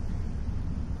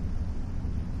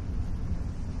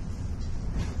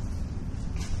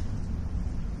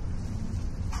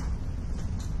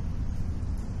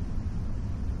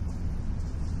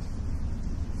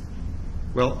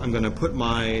 Well, I'm going to put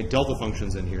my delta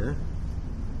functions in here.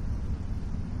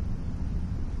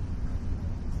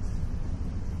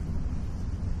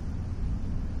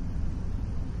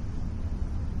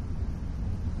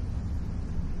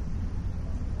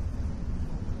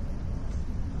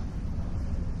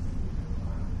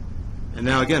 And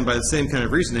now, again, by the same kind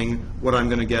of reasoning, what I'm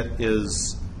going to get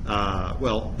is,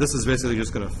 well, this is basically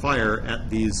just going to fire at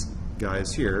these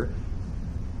guys here.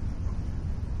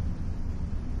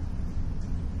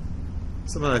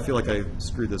 Somehow I feel like I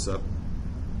screwed this up.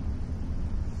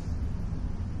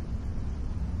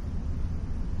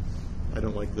 I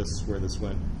don't like this, where this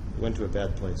went. It went to a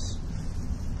bad place.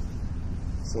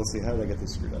 So let's see, how did I get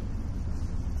this screwed up?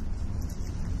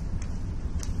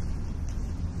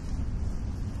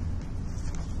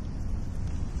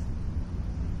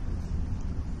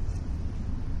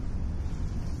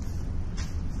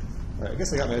 All right, I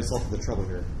guess I got myself into trouble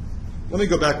here. Let me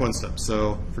go back one step.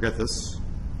 So forget this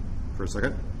for a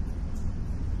second.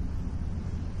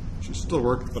 Should still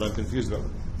work, but I'm confused about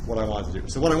what I wanted to do.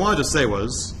 So what I wanted to say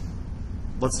was,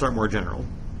 let's start more general.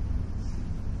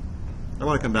 I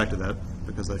want to come back to that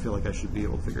because I feel like I should be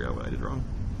able to figure out what I did wrong.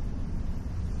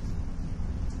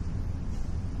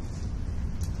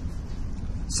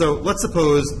 So let's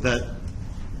suppose that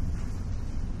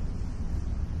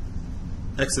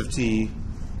x of t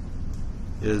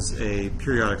is a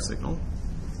periodic signal.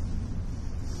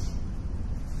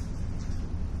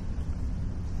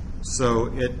 So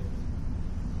it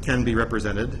can be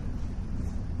represented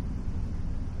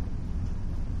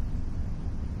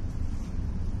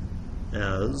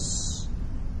as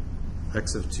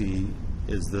x of t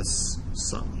is this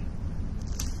sum.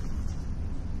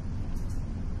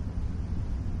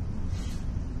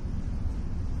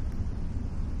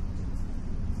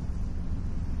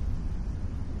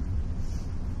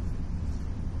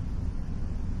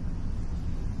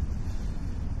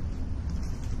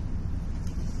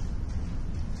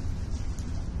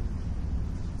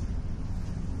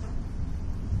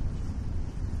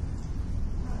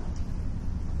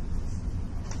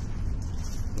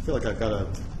 I feel like I've got a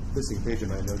missing page in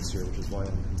my notes here, which is why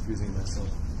I'm confusing myself.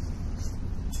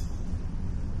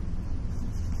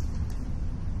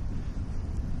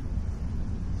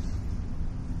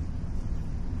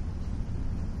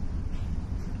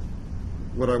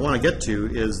 What I want to get to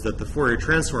is that the Fourier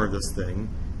transform of this thing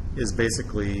is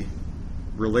basically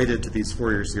related to these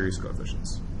Fourier series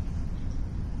coefficients.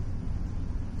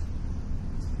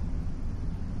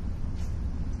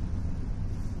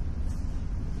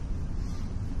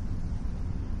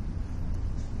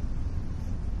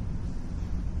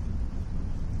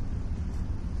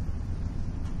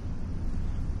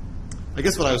 I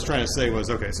guess what I was trying to say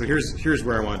was, okay, so here's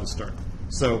where I wanted to start.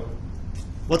 So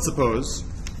let's suppose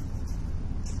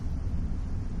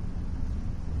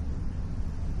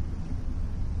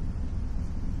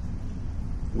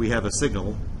we have a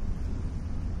signal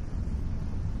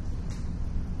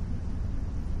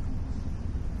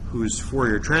whose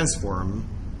Fourier transform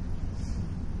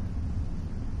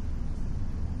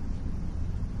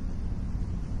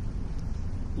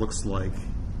looks like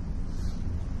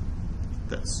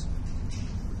this.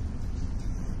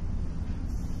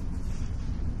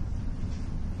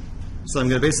 So I'm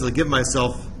going to basically give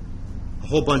myself a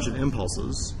whole bunch of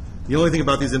impulses. The only thing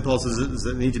about these impulses is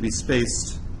that they need to be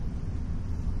spaced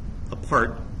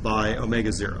apart by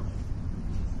omega 0.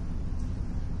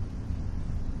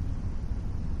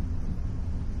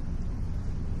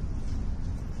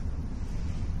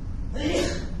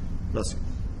 Bless you.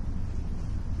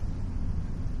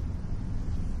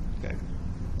 Okay.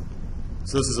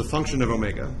 So this is a function of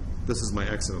omega. This is my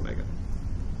x of omega.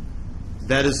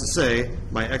 That is to say,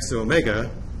 my x of omega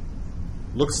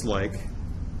looks like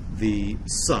the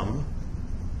sum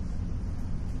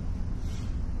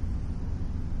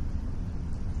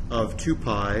of 2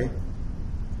 pi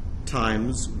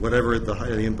times whatever the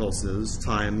height of the impulse is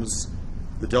times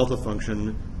the delta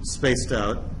function spaced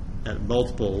out at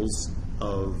multiples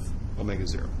of omega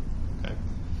 0. Okay?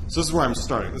 So this is where I'm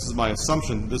starting. This is my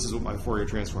assumption. This is what my Fourier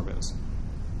transform is.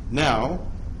 Now,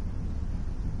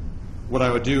 what I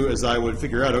would do is I would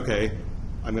figure out, okay,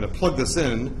 I'm going to plug this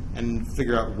in and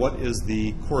figure out what is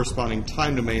the corresponding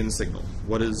time domain signal.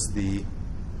 What is the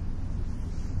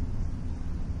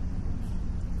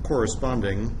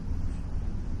corresponding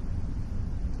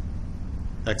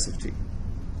x of t?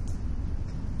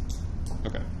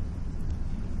 Okay.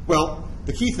 Well,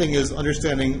 the key thing is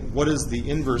understanding what is the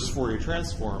inverse Fourier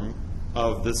transform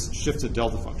of this shifted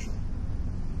delta function.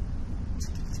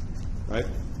 Right?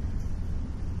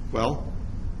 Well,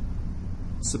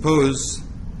 suppose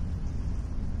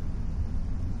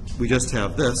we just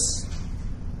have this,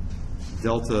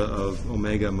 delta of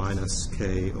omega minus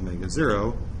k omega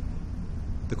 0.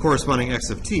 The corresponding x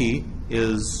of t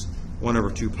is 1 over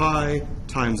 2 pi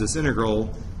times this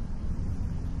integral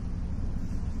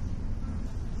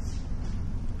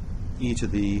e to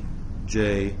the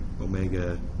j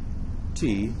omega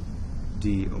t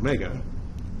d omega,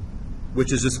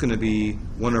 which is just going to be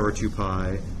 1 over 2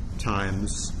 pi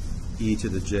times e to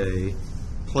the j,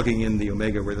 plugging in the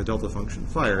omega where the delta function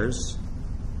fires,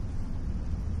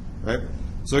 right?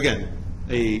 So again,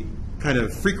 a kind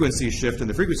of frequency shift in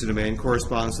the frequency domain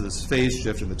corresponds to this phase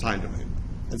shift in the time domain.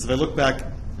 And so if I look back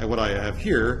at what I have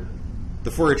here, the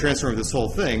Fourier transform of this whole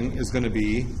thing is going to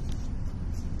be,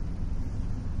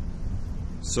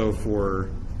 so for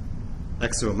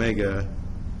x of omega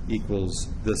equals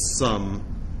this sum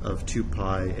of 2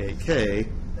 pi ak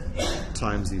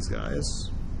times these guys.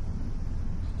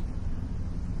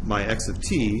 My x of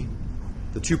t,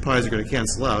 the 2 pi's are going to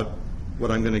cancel out. What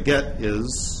I'm going to get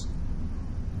is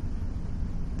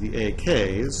the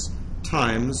ak's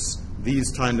times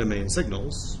these time domain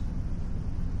signals,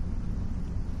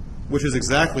 which is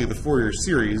exactly the Fourier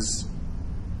series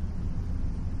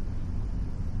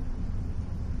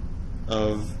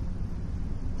of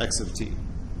x of t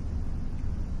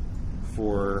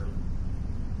for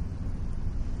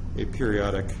a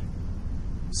periodic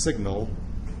signal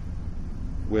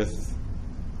with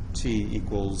t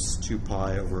equals 2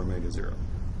 pi over omega 0,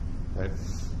 right?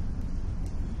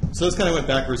 So this kind of went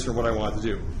backwards from what I wanted to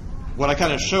do. What I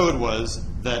kind of showed was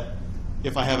that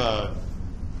if I have a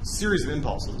series of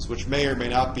impulses, which may or may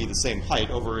not be the same height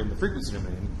over in the frequency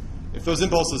domain, if those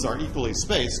impulses are equally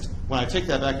spaced, when I take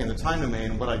that back in the time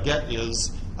domain, what I get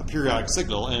is a periodic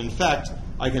signal. And in fact,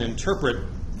 I can interpret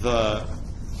the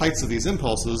heights of these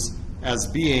impulses as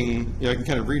being, I can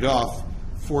kind of read off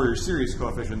Fourier series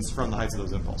coefficients from the heights of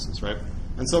those impulses, right?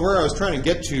 And so where I was trying to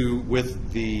get to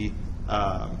with the,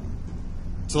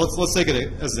 so let's take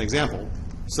it as an example.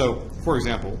 So, for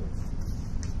example,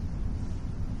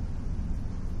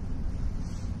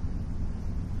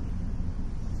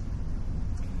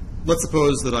 let's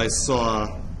suppose that I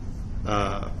saw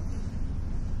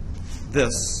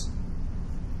this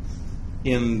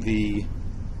in the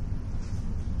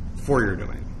Fourier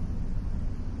domain.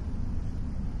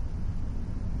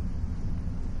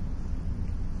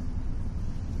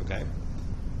 Okay.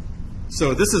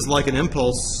 So this is like an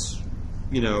impulse,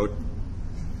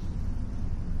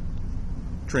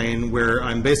 train where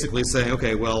I'm basically saying,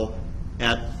 okay, well,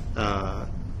 at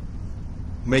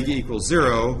omega equals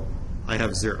 0, I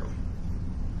have 0.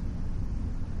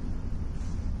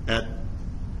 At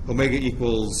omega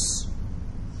equals,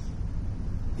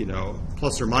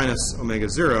 plus or minus omega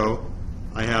 0,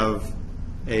 I have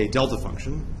a delta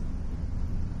function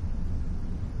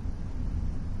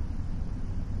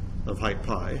of height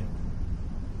pi.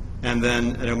 And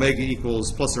then at omega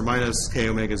equals plus or minus k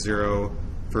omega 0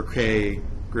 for k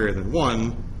greater than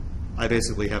 1, I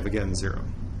basically have, again, 0.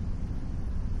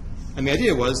 And the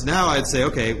idea was, now I'd say,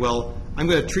 okay, well, I'm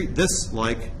going to treat this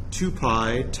like 2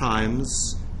 pi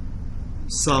times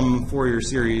some Fourier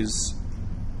series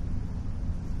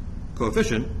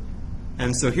coefficient.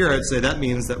 And so here I'd say that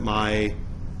means that my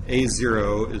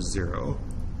A0 is 0.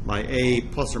 My A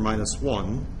plus or minus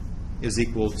 1 is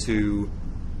equal to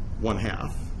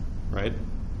 1/2, right?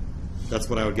 That's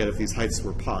what I would get if these heights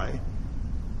were pi.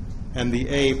 And the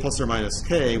A plus or minus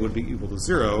k would be equal to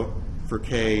 0 for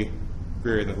k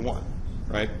greater than 1,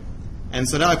 right? And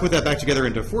so now I put that back together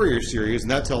into Fourier series,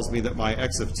 and that tells me that my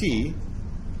x of t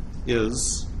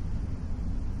is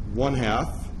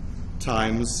 1/2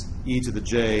 times e to the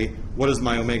j. What is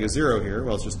my omega 0 here?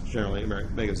 Well, it's just generally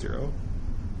omega 0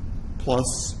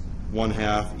 plus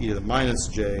 1/2 e to the minus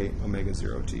j omega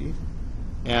 0t.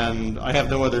 And I have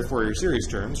no other Fourier series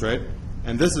terms, right?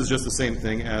 And this is just the same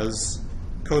thing as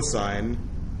cosine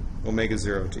omega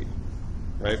 0t,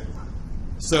 right?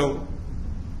 So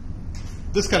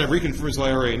this kind of reconfirms what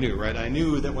I already knew, right? I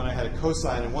knew that when I had a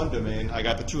cosine in one domain, I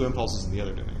got the two impulses in the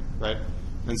other domain, right?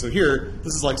 And so here,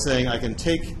 this is like saying I can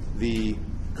take the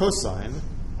cosine,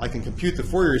 I can compute the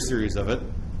Fourier series of it,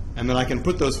 and then I can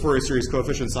put those Fourier series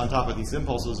coefficients on top of these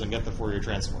impulses and get the Fourier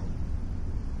transform,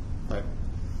 right?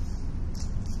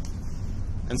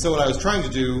 And so what I was trying to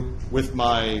do with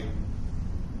my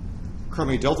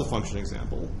Crummy delta function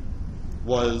example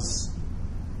was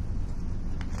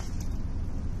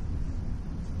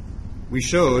we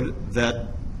showed that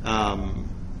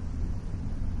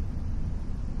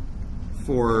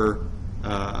for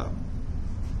a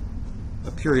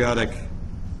periodic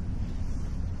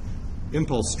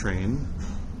impulse train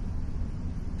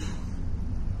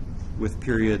with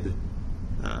period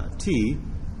t,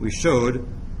 we showed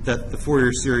that the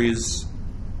Fourier series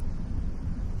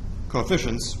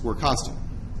coefficients were constant,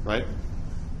 right?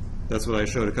 That's what I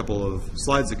showed a couple of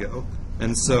slides ago.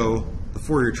 And so the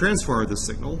Fourier transform of this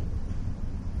signal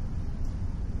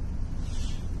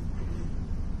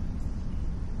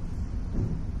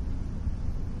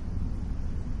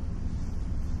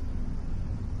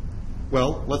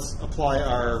well, let's apply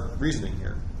our reasoning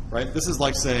here, right? This is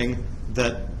like saying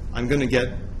that I'm going to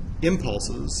get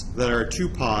impulses that are 2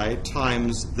 pi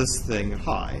times this thing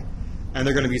high, and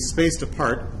they're going to be spaced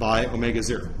apart by omega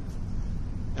 0.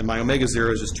 And my omega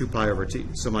 0 is just 2 pi over t.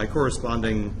 So my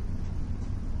corresponding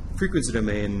frequency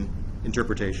domain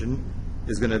interpretation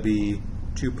is going to be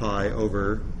 2 pi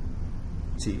over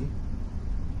t,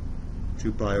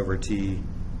 2 pi over t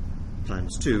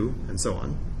times 2, and so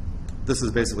on. This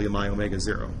is basically my omega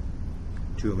 0,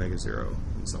 2 omega 0,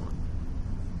 and so on.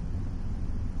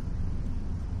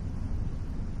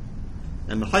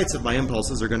 And the heights of my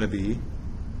impulses are going to be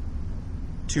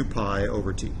 2 pi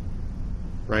over t,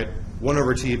 right? 1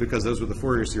 over t because those were the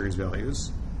Fourier series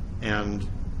values, and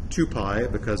 2 pi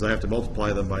because I have to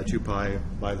multiply them by 2 pi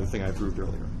by the thing I proved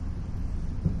earlier.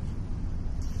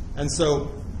 And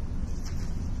so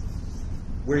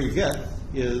where you get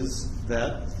is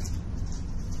that,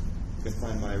 you can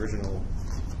find my original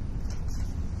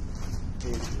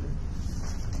page here.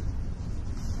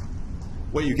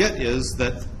 What you get is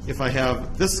that if I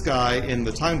have this guy in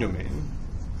the time domain,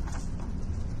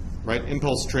 right,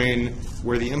 impulse train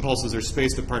where the impulses are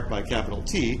spaced apart by capital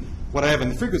T, what I have in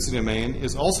the frequency domain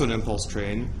is also an impulse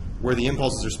train where the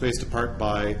impulses are spaced apart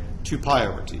by 2 pi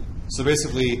over t. So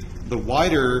basically, the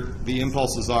wider the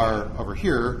impulses are over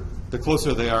here, the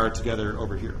closer they are together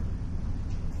over here.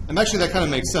 And actually that kind of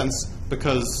makes sense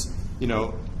because, you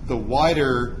know, the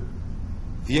wider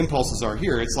the impulses are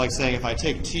here, it's like saying if I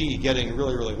take t getting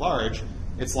really, really large,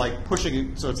 it's like pushing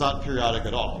it so it's not periodic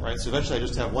at all, right? So eventually I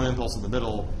just have one impulse in the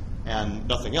middle and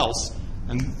nothing else.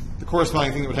 And the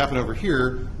corresponding thing that would happen over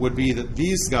here would be that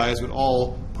these guys would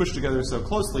all push together so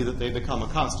closely that they become a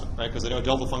constant, right? Because I know a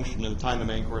delta function in the time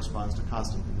domain corresponds to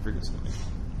constant in the frequency domain.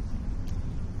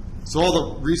 So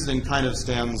all the reasoning kind of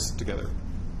stands together.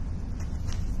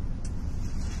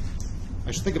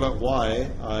 I should think about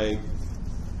why I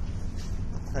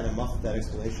kind of muffed that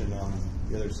explanation on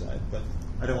the other side, but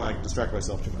I don't want to distract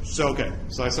myself too much. So, okay.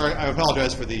 So I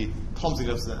apologize for the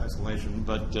clumsiness of that explanation,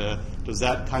 but does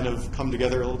that kind of come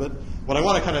together a little bit? What I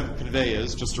want to kind of convey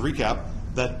is, just to recap,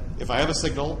 that if I have a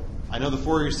signal, I know the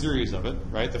Fourier series of it,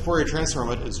 right? The Fourier transform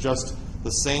of it is just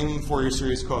the same Fourier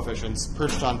series coefficients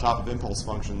perched on top of impulse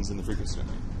functions in the frequency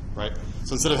domain, right?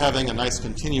 So instead of having a nice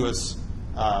continuous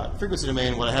frequency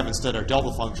domain, what I have instead are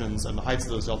delta functions, and the heights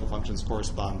of those delta functions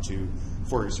correspond to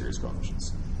Fourier series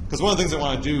coefficients. Because one of the things I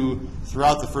want to do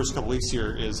throughout the first couple weeks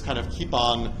here is kind of keep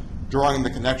on drawing the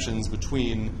connections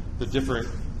between the different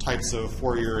types of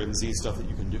Fourier and Z stuff that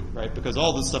you can do, right? Because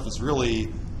all this stuff is really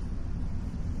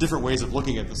different ways of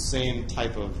looking at the same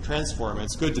type of transform. And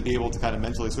it's good to be able to kind of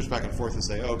mentally switch back and forth and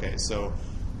say, okay, so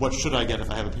what should I get if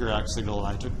I have a periodic signal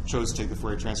and I chose to take the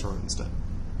Fourier transform instead?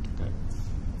 Okay.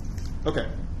 Okay.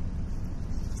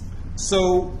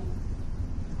 So,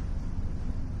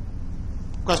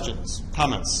 questions,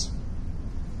 comments,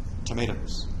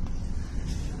 tomatoes.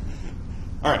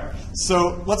 All right,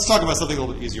 so let's talk about something a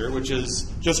little bit easier, which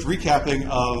is just recapping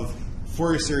of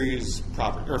Fourier series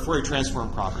property or Fourier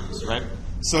transform properties, right?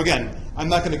 So again, I'm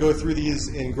not going to go through these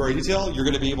in gory detail. You're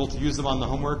going to be able to use them on the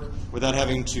homework without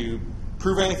having to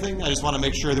prove anything. I just want to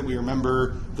make sure that we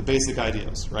remember the basic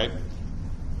ideas, right?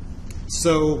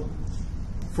 So,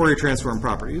 Fourier transform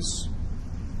properties.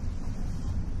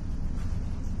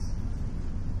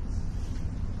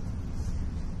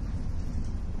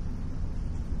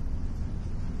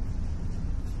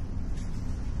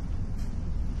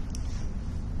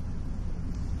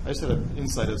 I just had an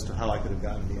insight as to how I could have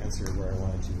gotten the answer where I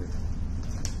wanted to here.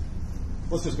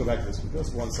 Let's just go back to this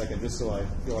just 1 second, just so I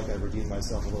feel like I redeemed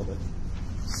myself a little bit.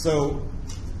 So,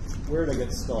 where did I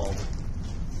get stalled?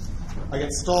 I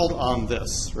get stalled on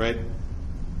this, right?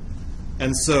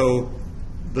 And so,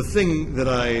 the thing that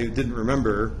I didn't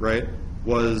remember, right,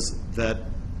 was that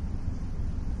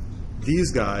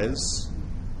these guys,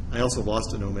 I also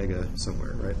lost an omega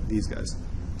somewhere, right? These guys.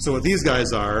 So what these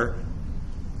guys are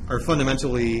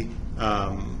fundamentally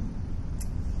a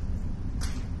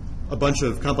bunch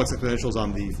of complex exponentials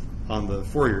on the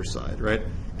Fourier side, right?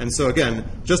 And so again,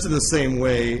 just in the same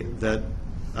way that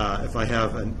if I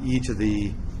have an e to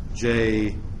the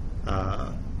j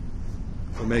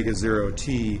omega 0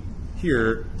 t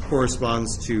here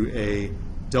corresponds to a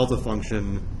delta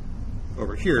function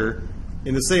over here,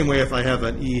 in the same way if I have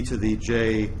an e to the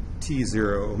j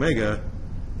t0 omega,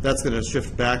 that's going to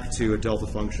shift back to a delta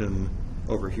function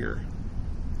over here,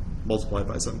 multiplied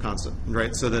by some constant,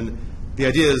 right? So then the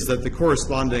idea is that the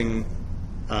corresponding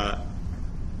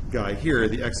guy here,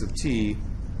 the x of t,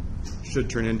 should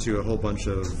turn into a whole bunch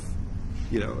of,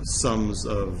 sums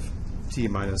of t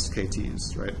minus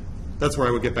kt's, right? That's where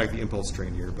I would get back the impulse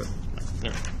train here, but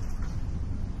there.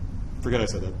 Forget I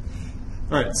said that.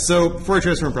 All right, so Fourier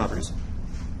transform properties.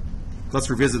 Let's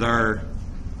revisit our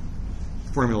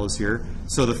formulas here.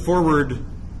 So the forward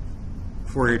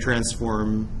Fourier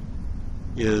transform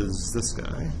is this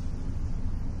guy.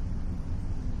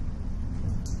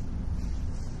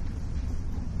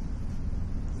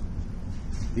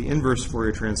 The inverse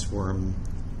Fourier transform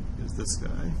is this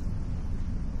guy.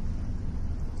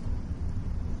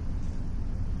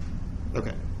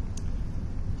 Okay.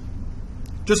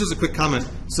 Just as a quick comment,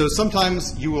 so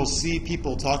sometimes you will see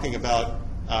people talking about,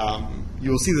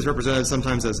 you will see this represented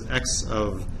sometimes as x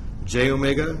of j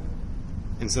omega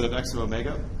instead of x of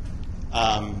omega.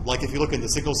 Like if you look in the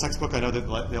signals textbook, I know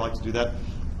that they like to do that.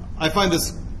 I find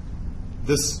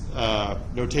this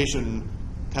notation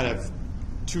kind of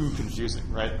too confusing,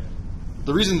 right?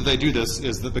 The reason that they do this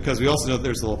is that because we also know that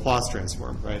there's the Laplace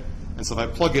transform, right? And so if I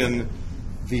plug in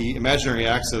the imaginary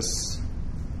axis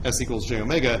s equals j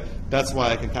omega, that's why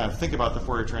I can kind of think about the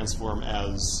Fourier transform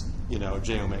as,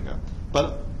 j omega.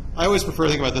 But I always prefer to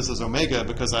think about this as omega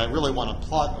because I really want to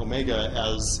plot omega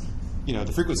as,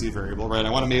 the frequency variable, right? I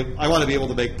want to be able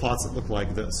to make plots that look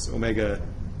like this, omega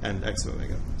and x of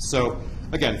omega. So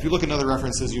again, if you look at other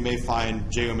references, you may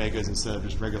find j omegas instead of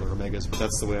just regular omegas, but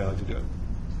that's the way I like to do it.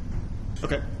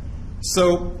 Okay,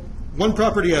 so one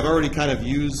property I've already kind of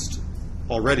used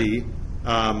already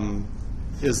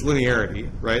is linearity,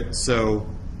 right? So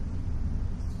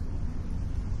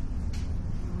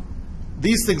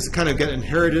these things kind of get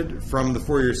inherited from the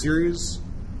Fourier series.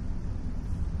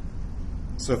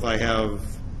 So if I have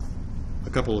a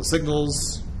couple of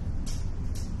signals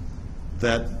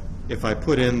that if I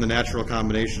put in the natural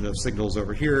combination of signals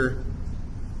over here,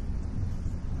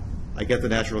 I get the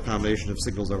natural combination of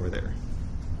signals over there.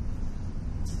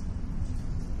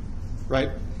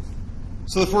 Right?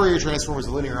 So the Fourier transform is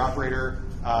a linear operator.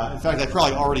 In fact, I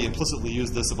probably already implicitly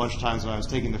used this a bunch of times when I was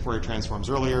taking the Fourier transforms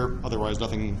earlier. Otherwise,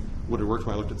 nothing would have worked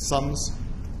when I looked at the sums.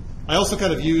 I also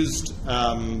kind of used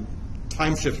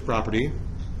time shift property.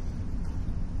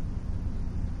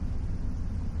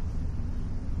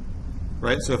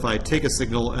 Right? So if I take a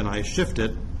signal and I shift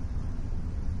it,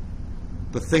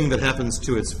 the thing that happens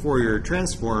to its Fourier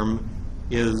transform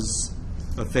is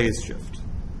a phase shift.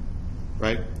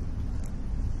 Right?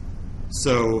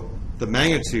 So the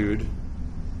magnitude,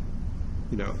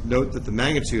 note that the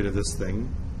magnitude of this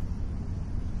thing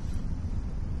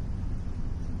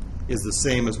is the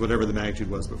same as whatever the magnitude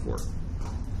was before.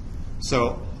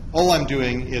 So all I'm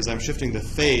doing is I'm shifting the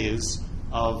phase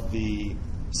of the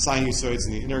sinusoids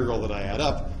and the integral that I add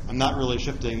up. I'm not really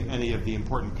shifting any of the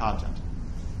important content.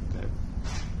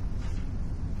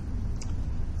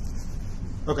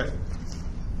 Okay.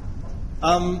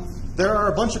 There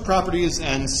are a bunch of properties,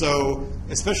 and so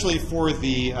especially for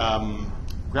the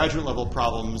graduate level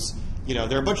problems,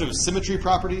 there are a bunch of symmetry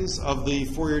properties of the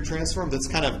Fourier transform that's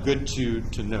kind of good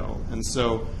to know. And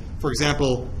so, for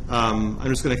example, I'm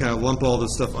just going to kind of lump all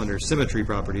this stuff under symmetry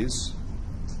properties.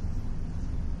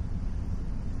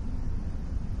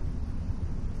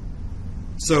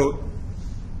 So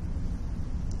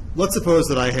let's suppose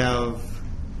that I have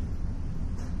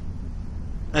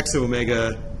x of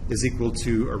omega is equal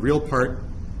to a real part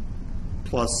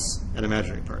plus an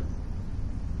imaginary part.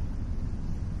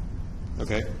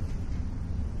 Okay?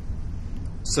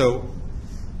 So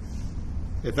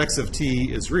if x of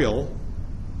t is real,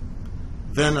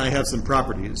 then I have some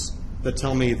properties that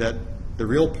tell me that the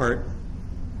real part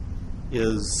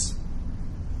is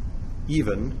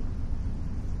even,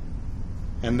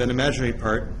 and then imaginary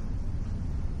part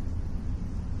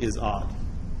is odd.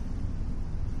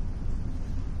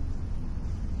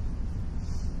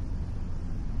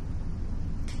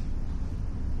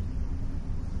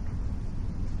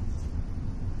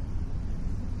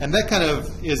 And that kind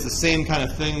of is the same kind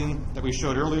of thing that we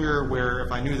showed earlier, where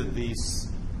if I knew that the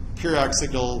periodic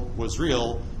signal was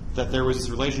real, that there was this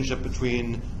relationship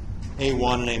between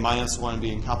A1 and A minus 1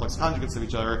 being complex conjugates of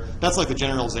each other. That's like the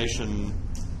generalization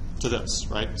to this,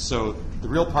 right? So the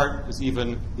real part is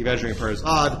even, the imaginary part is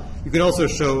odd. You can also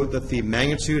show that the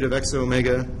magnitude of x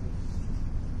omega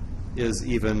is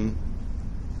even,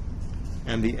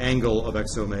 and the angle of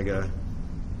x omega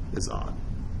is odd.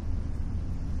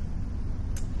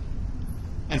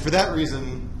 And for that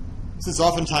reason, since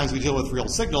oftentimes we deal with real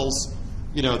signals,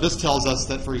 this tells us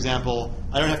that, for example,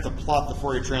 I don't have to plot the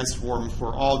Fourier transform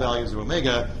for all values of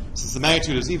omega. Since the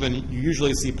magnitude is even, you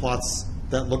usually see plots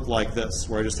that look like this,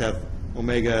 where I just have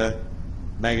omega,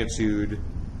 magnitude,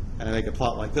 and I make a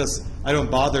plot like this. I don't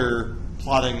bother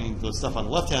plotting the stuff on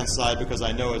the left-hand side because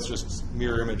I know it's just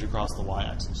mirror image across the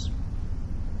y-axis.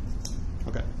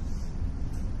 Okay.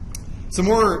 Some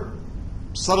more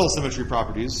subtle symmetry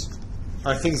properties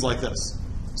are things like this.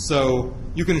 So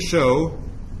you can show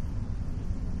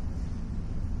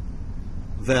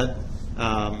that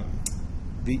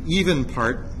the even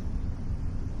part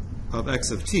of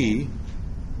x of t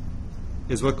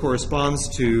is what corresponds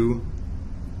to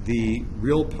the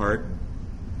real part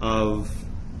of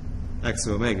x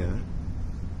of omega,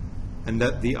 and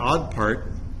that the odd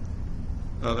part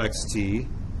of xt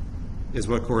is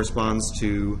what corresponds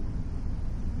to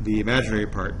the imaginary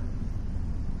part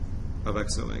of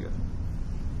x omega.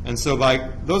 And so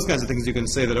by those kinds of things, you can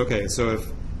say that, okay, so if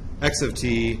x of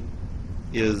t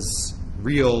is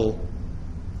real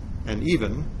and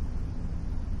even,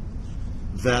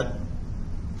 that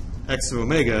x of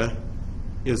omega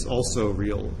is also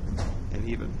real and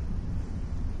even.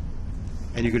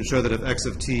 And you can show that if x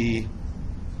of t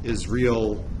is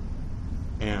real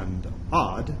and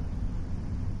odd,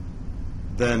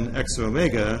 then x of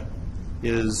omega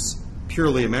is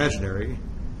purely imaginary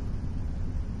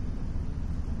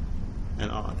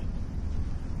and odd.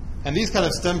 And these kind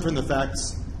of stem from the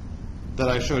facts that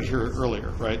I showed here earlier,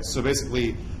 right? So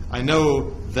basically, I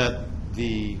know that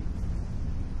the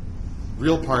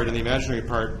real part and the imaginary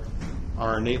part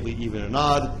are innately even and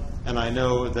odd, and I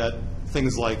know that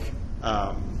things like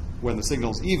when the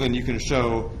signal's even, you can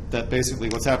show that basically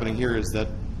what's happening here is that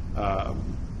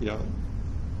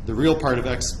the real part of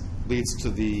x leads to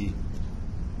the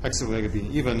x of omega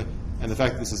being even, and the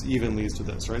fact that this is even leads to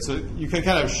this, right? So you can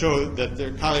kind of show that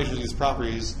the combination of these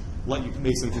properties let you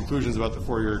make some conclusions about the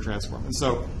Fourier transform. And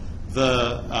so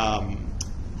the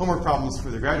homework problems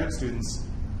for the graduate students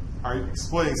are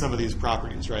exploiting some of these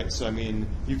properties, right? So, I mean,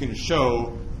 you can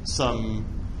show some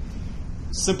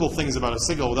simple things about a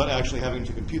signal without actually having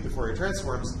to compute the Fourier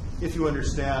transforms if you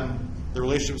understand the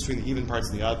relationship between the even parts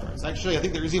and the odd parts. Actually, I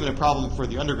think there is even a problem for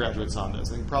the undergraduates on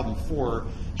this. I think problem 4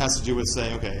 has to do with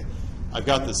saying, okay, I've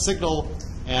got this signal,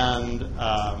 and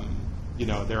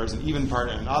there is an even part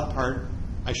and an odd part.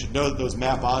 I should know that those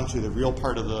map onto the real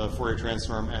part of the Fourier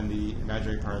transform and the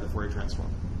imaginary part of the Fourier transform.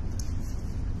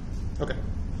 Okay.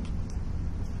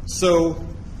 So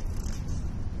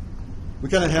we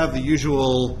kind of have the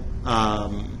usual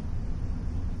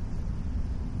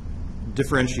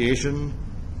differentiation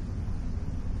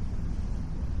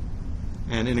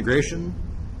and integration,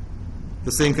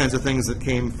 the same kinds of things that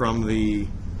came from the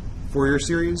Fourier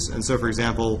series. And so, for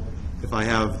example, if I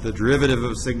have the derivative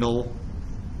of a signal,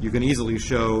 you can easily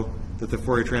show that the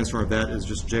Fourier transform of that is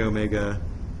just j omega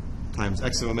times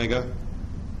x of omega.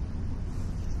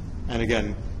 And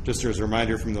again, just as a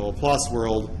reminder from the Laplace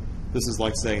world, this is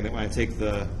like saying that when I take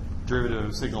the derivative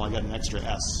of a signal, I get an extra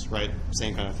s, right?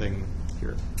 Same kind of thing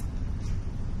here.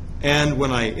 And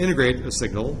when I integrate a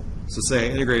signal, so say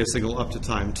I integrate a signal up to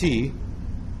time t,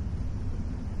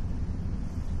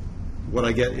 what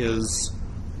I get is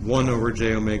 1 over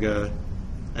j omega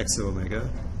x of omega.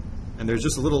 And there's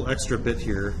just a little extra bit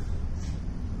here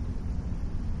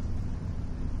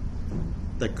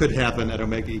that could happen at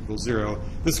omega equals 0.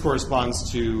 This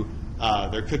corresponds to,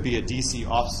 there could be a DC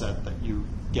offset that you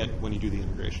get when you do the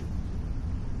integration.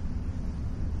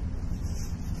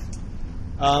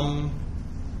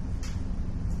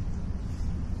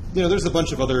 there's a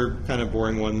bunch of other kind of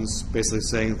boring ones, basically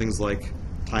saying things like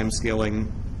time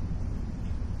scaling.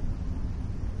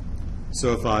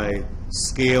 So if I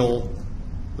scale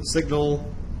the signal,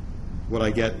 what I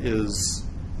get is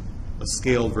a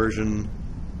scaled version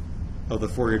of the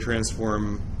Fourier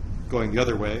transform going the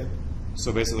other way.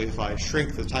 So basically, if I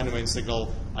shrink the time domain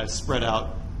signal, I spread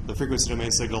out the frequency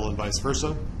domain signal and vice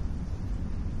versa.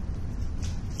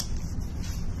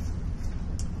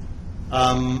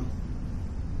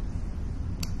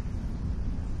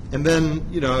 And then,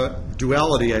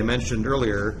 duality I mentioned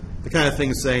earlier, the kind of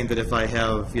thing saying that if I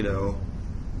have,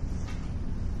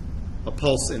 a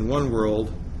pulse in one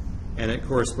world and it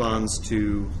corresponds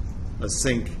to a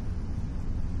sinc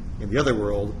in the other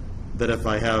world, that if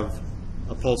I have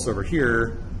a pulse over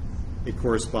here, it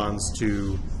corresponds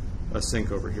to a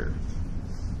sinc over here,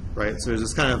 right? So there's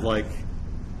this kind of like,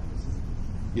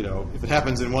 if it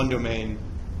happens in one domain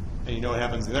and it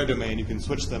happens in the other domain, you can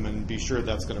switch them and be sure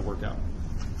that's going to work out.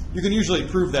 You can usually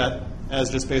prove that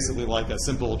as just basically like a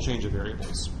simple change of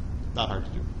variables. Not hard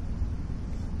to do.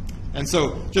 And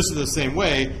so just in the same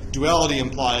way, duality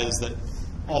implies that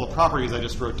all the properties I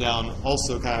just wrote down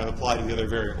also kind of apply to the other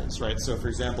variables, right? So for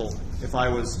example, if I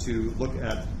was to look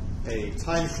at a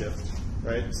time shift,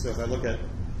 right? So if I look at,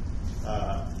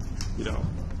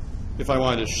 if I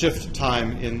wanted to shift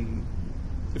time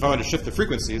if I wanted to shift the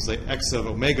frequencies, like x of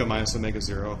omega minus omega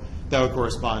 0, that would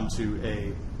correspond to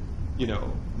a,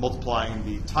 multiplying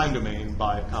the time domain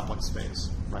by a complex space,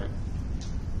 right?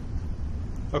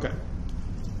 Okay.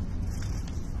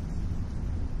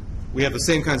 We have the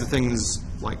same kinds of things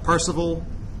like Parseval.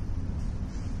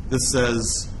 This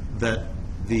says that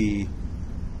the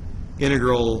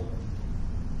integral,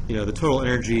 the total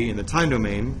energy in the time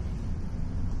domain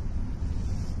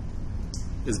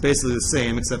is basically the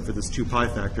same except for this 2 pi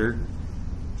factor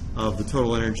of the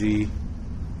total energy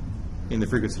in the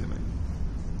frequency domain.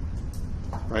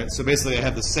 Right? So basically I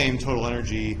have the same total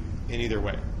energy in either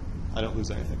way. I don't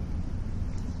lose anything.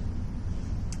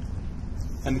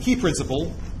 And the key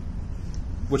principle,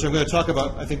 which I'm going to talk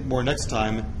about, I think, more next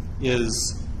time,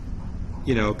 is,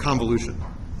 convolution.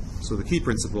 So the key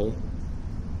principle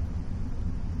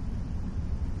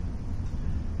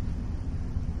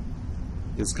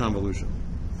is convolution.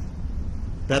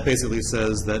 That basically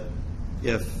says that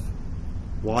if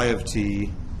y of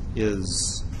t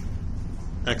is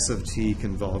x of t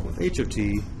convolved with h of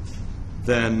t,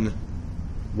 then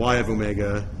y of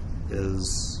omega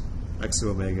is x of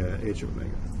omega, h of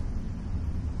omega.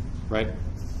 Right?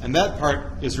 And that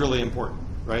part is really important,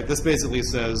 right? This basically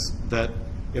says that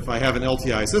if I have an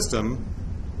LTI system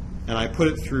and I put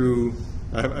it through,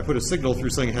 I put a signal through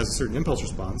something that has a certain impulse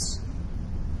response,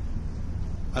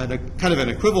 and a kind of an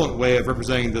equivalent way of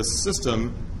representing this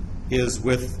system is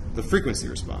with the frequency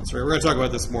response, right? We're going to talk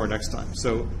about this more next time.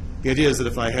 So the idea is that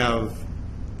if I have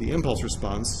the impulse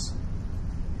response,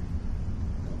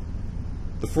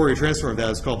 the Fourier transform of that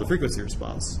is called the frequency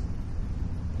response.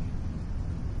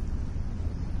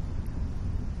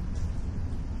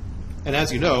 And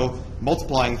as you know,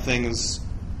 multiplying things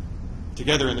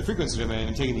together in the frequency domain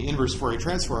and taking the inverse Fourier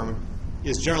transform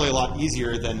is generally a lot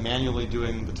easier than manually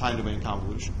doing the time domain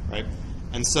convolution, right?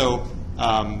 And so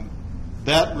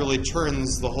that really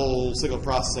turns the whole signal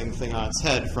processing thing on its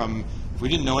head from, if we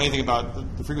didn't know anything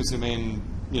about the frequency domain,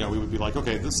 we would be like,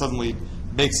 okay, this suddenly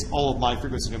makes all of my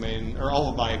frequency domain, or all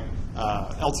of my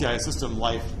LTI system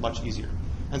life much easier.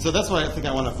 And so that's what I think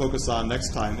I want to focus on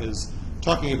next time, is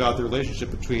talking about the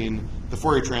relationship between the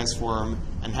Fourier transform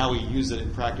and how we use it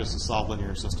in practice to solve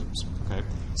linear systems. Okay.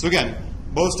 So again,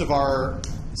 most of our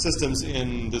systems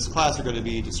in this class are going to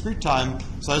be discrete time,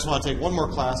 so I just want to take one more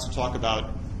class to talk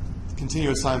about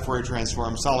continuous time Fourier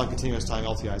transform, solid continuous time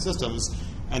LTI systems,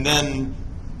 and then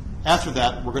after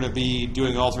that we're going to be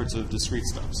doing all sorts of discrete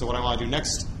stuff. So what I want to do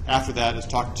next after that is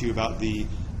talk to you about the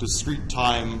discrete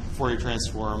time Fourier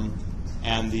transform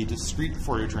and the discrete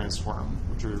Fourier transform,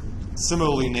 which are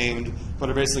similarly named, but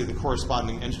are basically the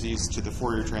corresponding entities to the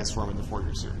Fourier transform in the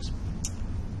Fourier series.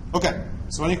 Okay,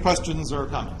 so any questions or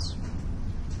comments?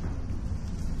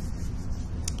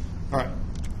 All right,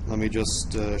 let me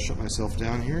just shut myself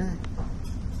down here.